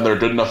they're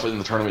good enough in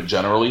the tournament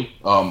generally,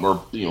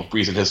 or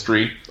recent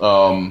history.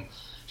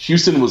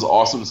 Houston was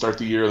awesome to start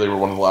the year. They were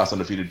one of the last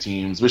undefeated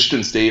teams.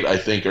 Michigan State, I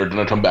think, are going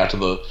to come back to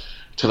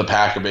the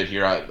pack a bit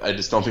here. I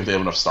just don't think they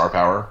have enough star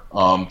power,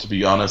 to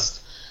be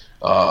honest.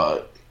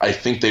 I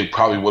think they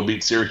probably would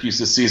beat Syracuse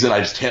this season.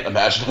 I just can't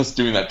imagine us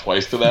doing that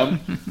twice to them,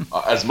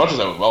 as much as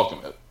I would welcome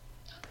it.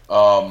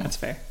 That's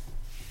fair.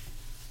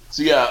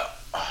 So yeah,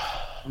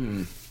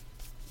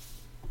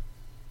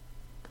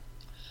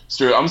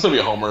 Stu, I'm just gonna be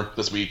a homer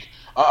this week.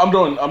 I'm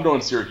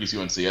doing Syracuse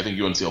UNC. I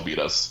think UNC will beat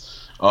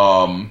us,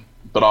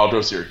 but I'll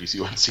go Syracuse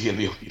UNC in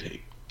the Elite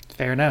 8.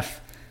 Fair enough.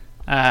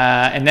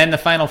 And then the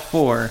Final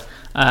Four.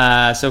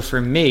 So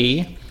for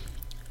me,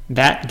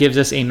 that gives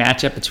us a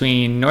matchup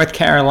between North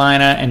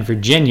Carolina and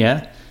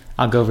Virginia.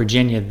 I'll go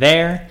Virginia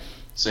there.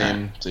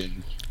 Same.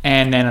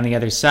 And then on the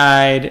other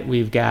side,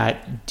 we've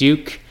got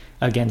Duke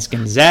against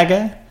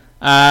Gonzaga.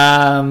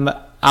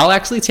 I'll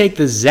actually take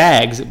the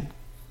Zags.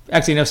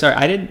 Actually, no, sorry.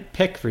 I didn't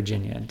pick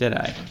Virginia, did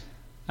I?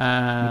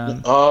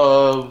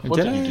 What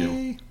did you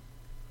do?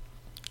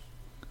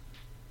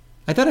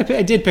 I thought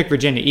I did pick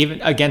Virginia,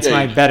 even against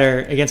my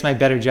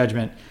better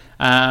judgment.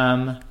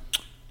 I'm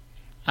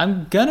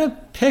gonna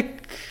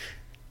pick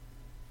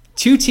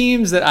 2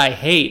 teams that I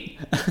hate.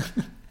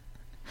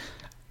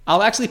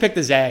 I'll actually pick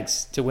the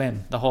Zags to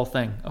win the whole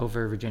thing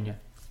over Virginia.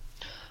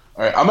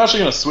 All right, I'm actually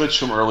going to switch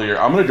from earlier.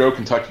 I'm going to go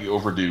Kentucky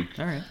over Duke.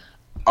 All right.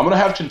 I'm going to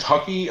have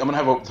Kentucky. I'm going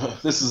to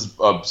have this is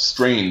a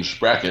strange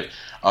bracket.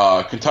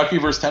 Kentucky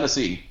versus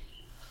Tennessee.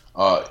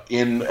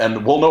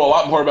 And we'll know a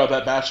lot more about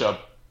that matchup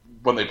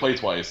when they play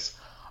twice.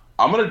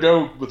 I'm going to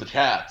go with the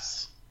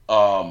Cats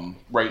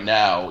right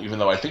now, even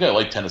though I think I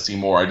like Tennessee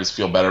more. I just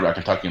feel better about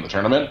Kentucky in the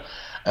tournament.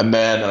 And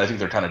I think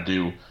they're kind of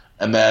due.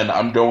 And then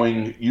I'm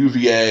going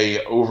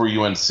UVA over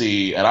UNC,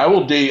 and I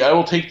will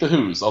take the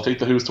Hoos. I'll take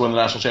the Hoos to win the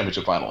national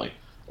championship finally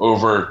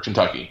over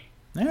Kentucky.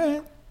 All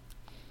right.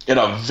 In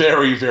a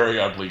very, very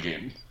ugly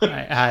game.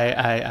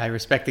 I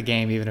respect the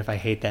game, even if I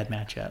hate that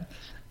matchup.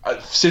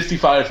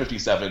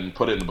 65-57,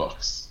 put it in the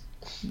books.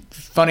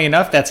 Funny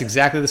enough, that's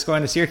exactly the score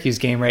in the Syracuse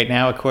game right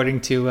now,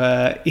 according to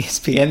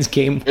ESPN's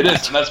game. It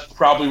is, and that's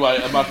probably why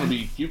I'm not going to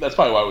be cute. That's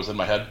probably why it was in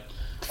my head.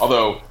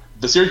 Although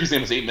the Syracuse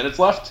game has 8 minutes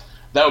left,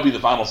 that would be the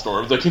final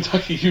score of the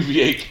Kentucky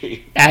UVA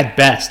game. At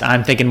best,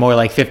 I'm thinking more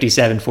like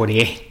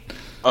 57-48.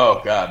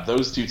 Oh God,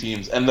 those 2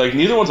 teams, and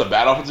neither one's a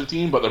bad offensive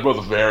team, but they're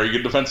both very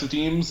good defensive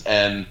teams,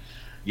 and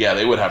yeah,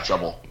 they would have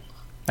trouble.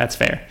 That's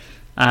fair.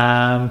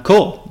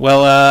 Cool.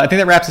 Well, I think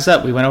that wraps us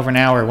up. We went over an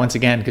hour once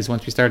again because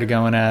once we started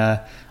going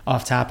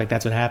off topic,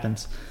 that's what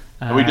happens.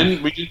 We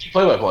didn't do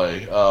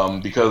play-by-play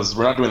because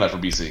we're not doing that for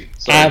BC.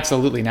 Sorry.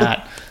 Absolutely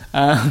not.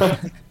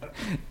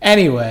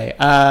 Anyway,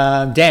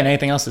 Dan,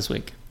 anything else this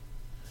week?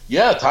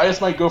 Yeah,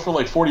 Tyus might go for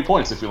like 40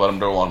 points if we let him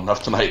go long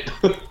enough tonight.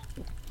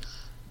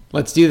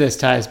 Let's do this,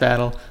 Tyus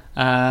battle.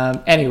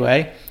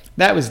 Anyway,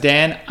 that was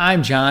Dan.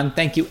 I'm John.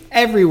 Thank you,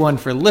 everyone,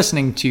 for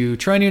listening to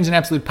Troy Nunes and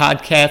Absolute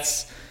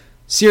Podcasts.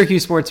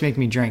 Syracuse sports make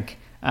me drink.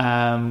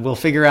 We'll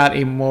figure out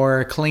a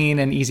more clean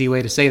and easy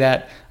way to say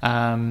that.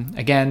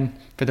 Again,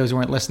 for those who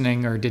weren't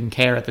listening or didn't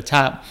care at the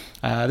top,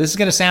 this is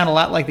going to sound a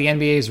lot like the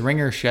NBA's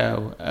Ringer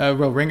show.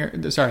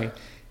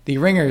 The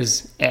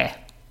Ringers.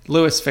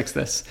 Lewis, fix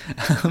this.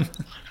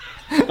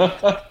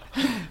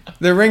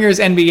 The Ringers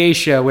NBA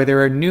show, where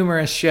there are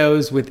numerous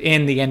shows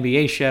within the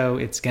NBA show.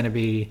 It's going to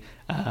be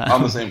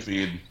on the same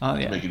feed.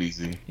 To make it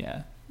easy.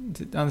 Yeah.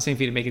 On the same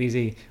feed to make it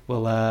easy.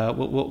 We'll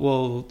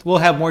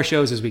have more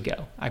shows as we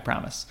go. I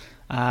promise.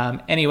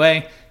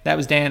 Anyway, that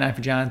was Dan. I'm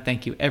for John.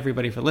 Thank you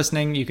everybody for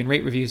listening. You can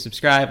rate, review,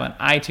 subscribe on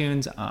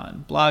iTunes,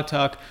 on Blog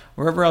Talk,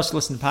 wherever else you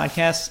listen to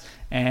podcasts.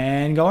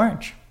 And go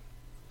Orange.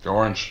 Go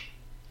Orange.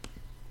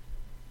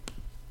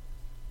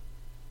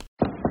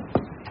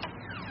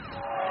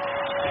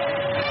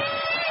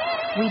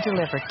 We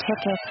deliver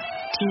tickets,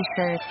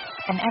 t-shirts,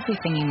 and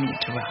everything you need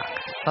to rock.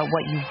 But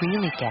what you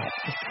really get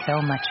is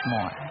so much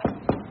more.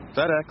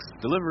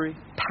 FedEx, delivery.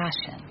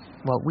 Passion.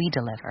 What we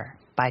deliver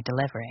by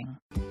delivering.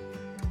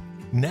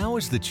 Now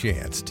is the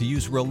chance to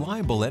use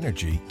reliable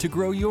energy to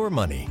grow your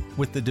money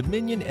with the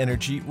Dominion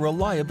Energy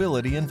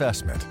Reliability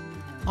Investment.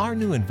 Our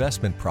new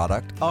investment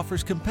product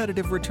offers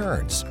competitive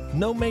returns,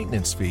 no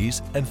maintenance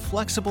fees, and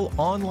flexible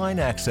online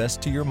access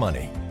to your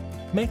money.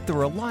 Make the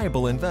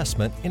reliable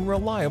investment in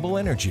reliable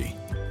energy.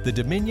 The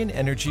Dominion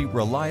Energy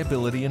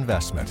Reliability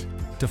Investment.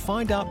 To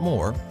find out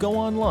more, go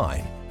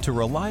online to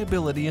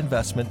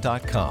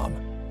reliabilityinvestment.com.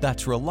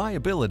 That's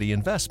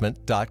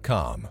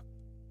reliabilityinvestment.com.